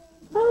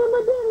 I love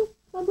my daddy.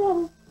 My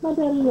daddy. My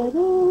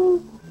daddy.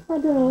 My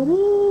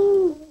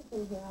daddy.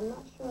 I'm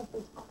not sure if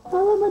it's I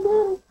love my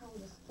daddy. kind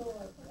of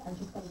story. I'm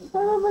just going to be I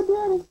love my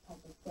daddy.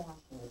 type of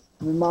fashions.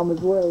 My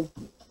mama's way.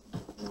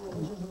 Just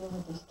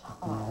really these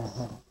tops.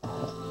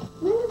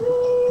 Baby.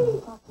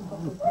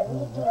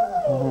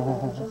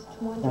 Just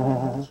wondering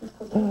how she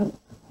could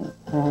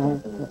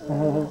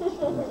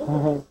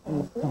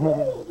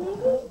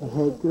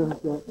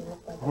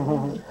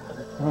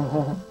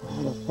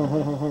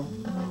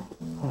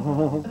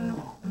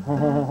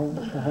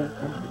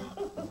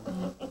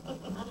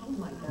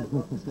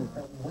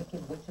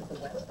Wicked Witch of the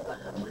West.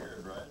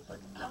 Weird, right? It's like,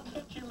 I'll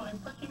get you my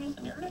pretty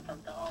internet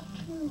account.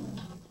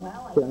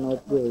 well, I Don't know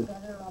what to do.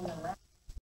 better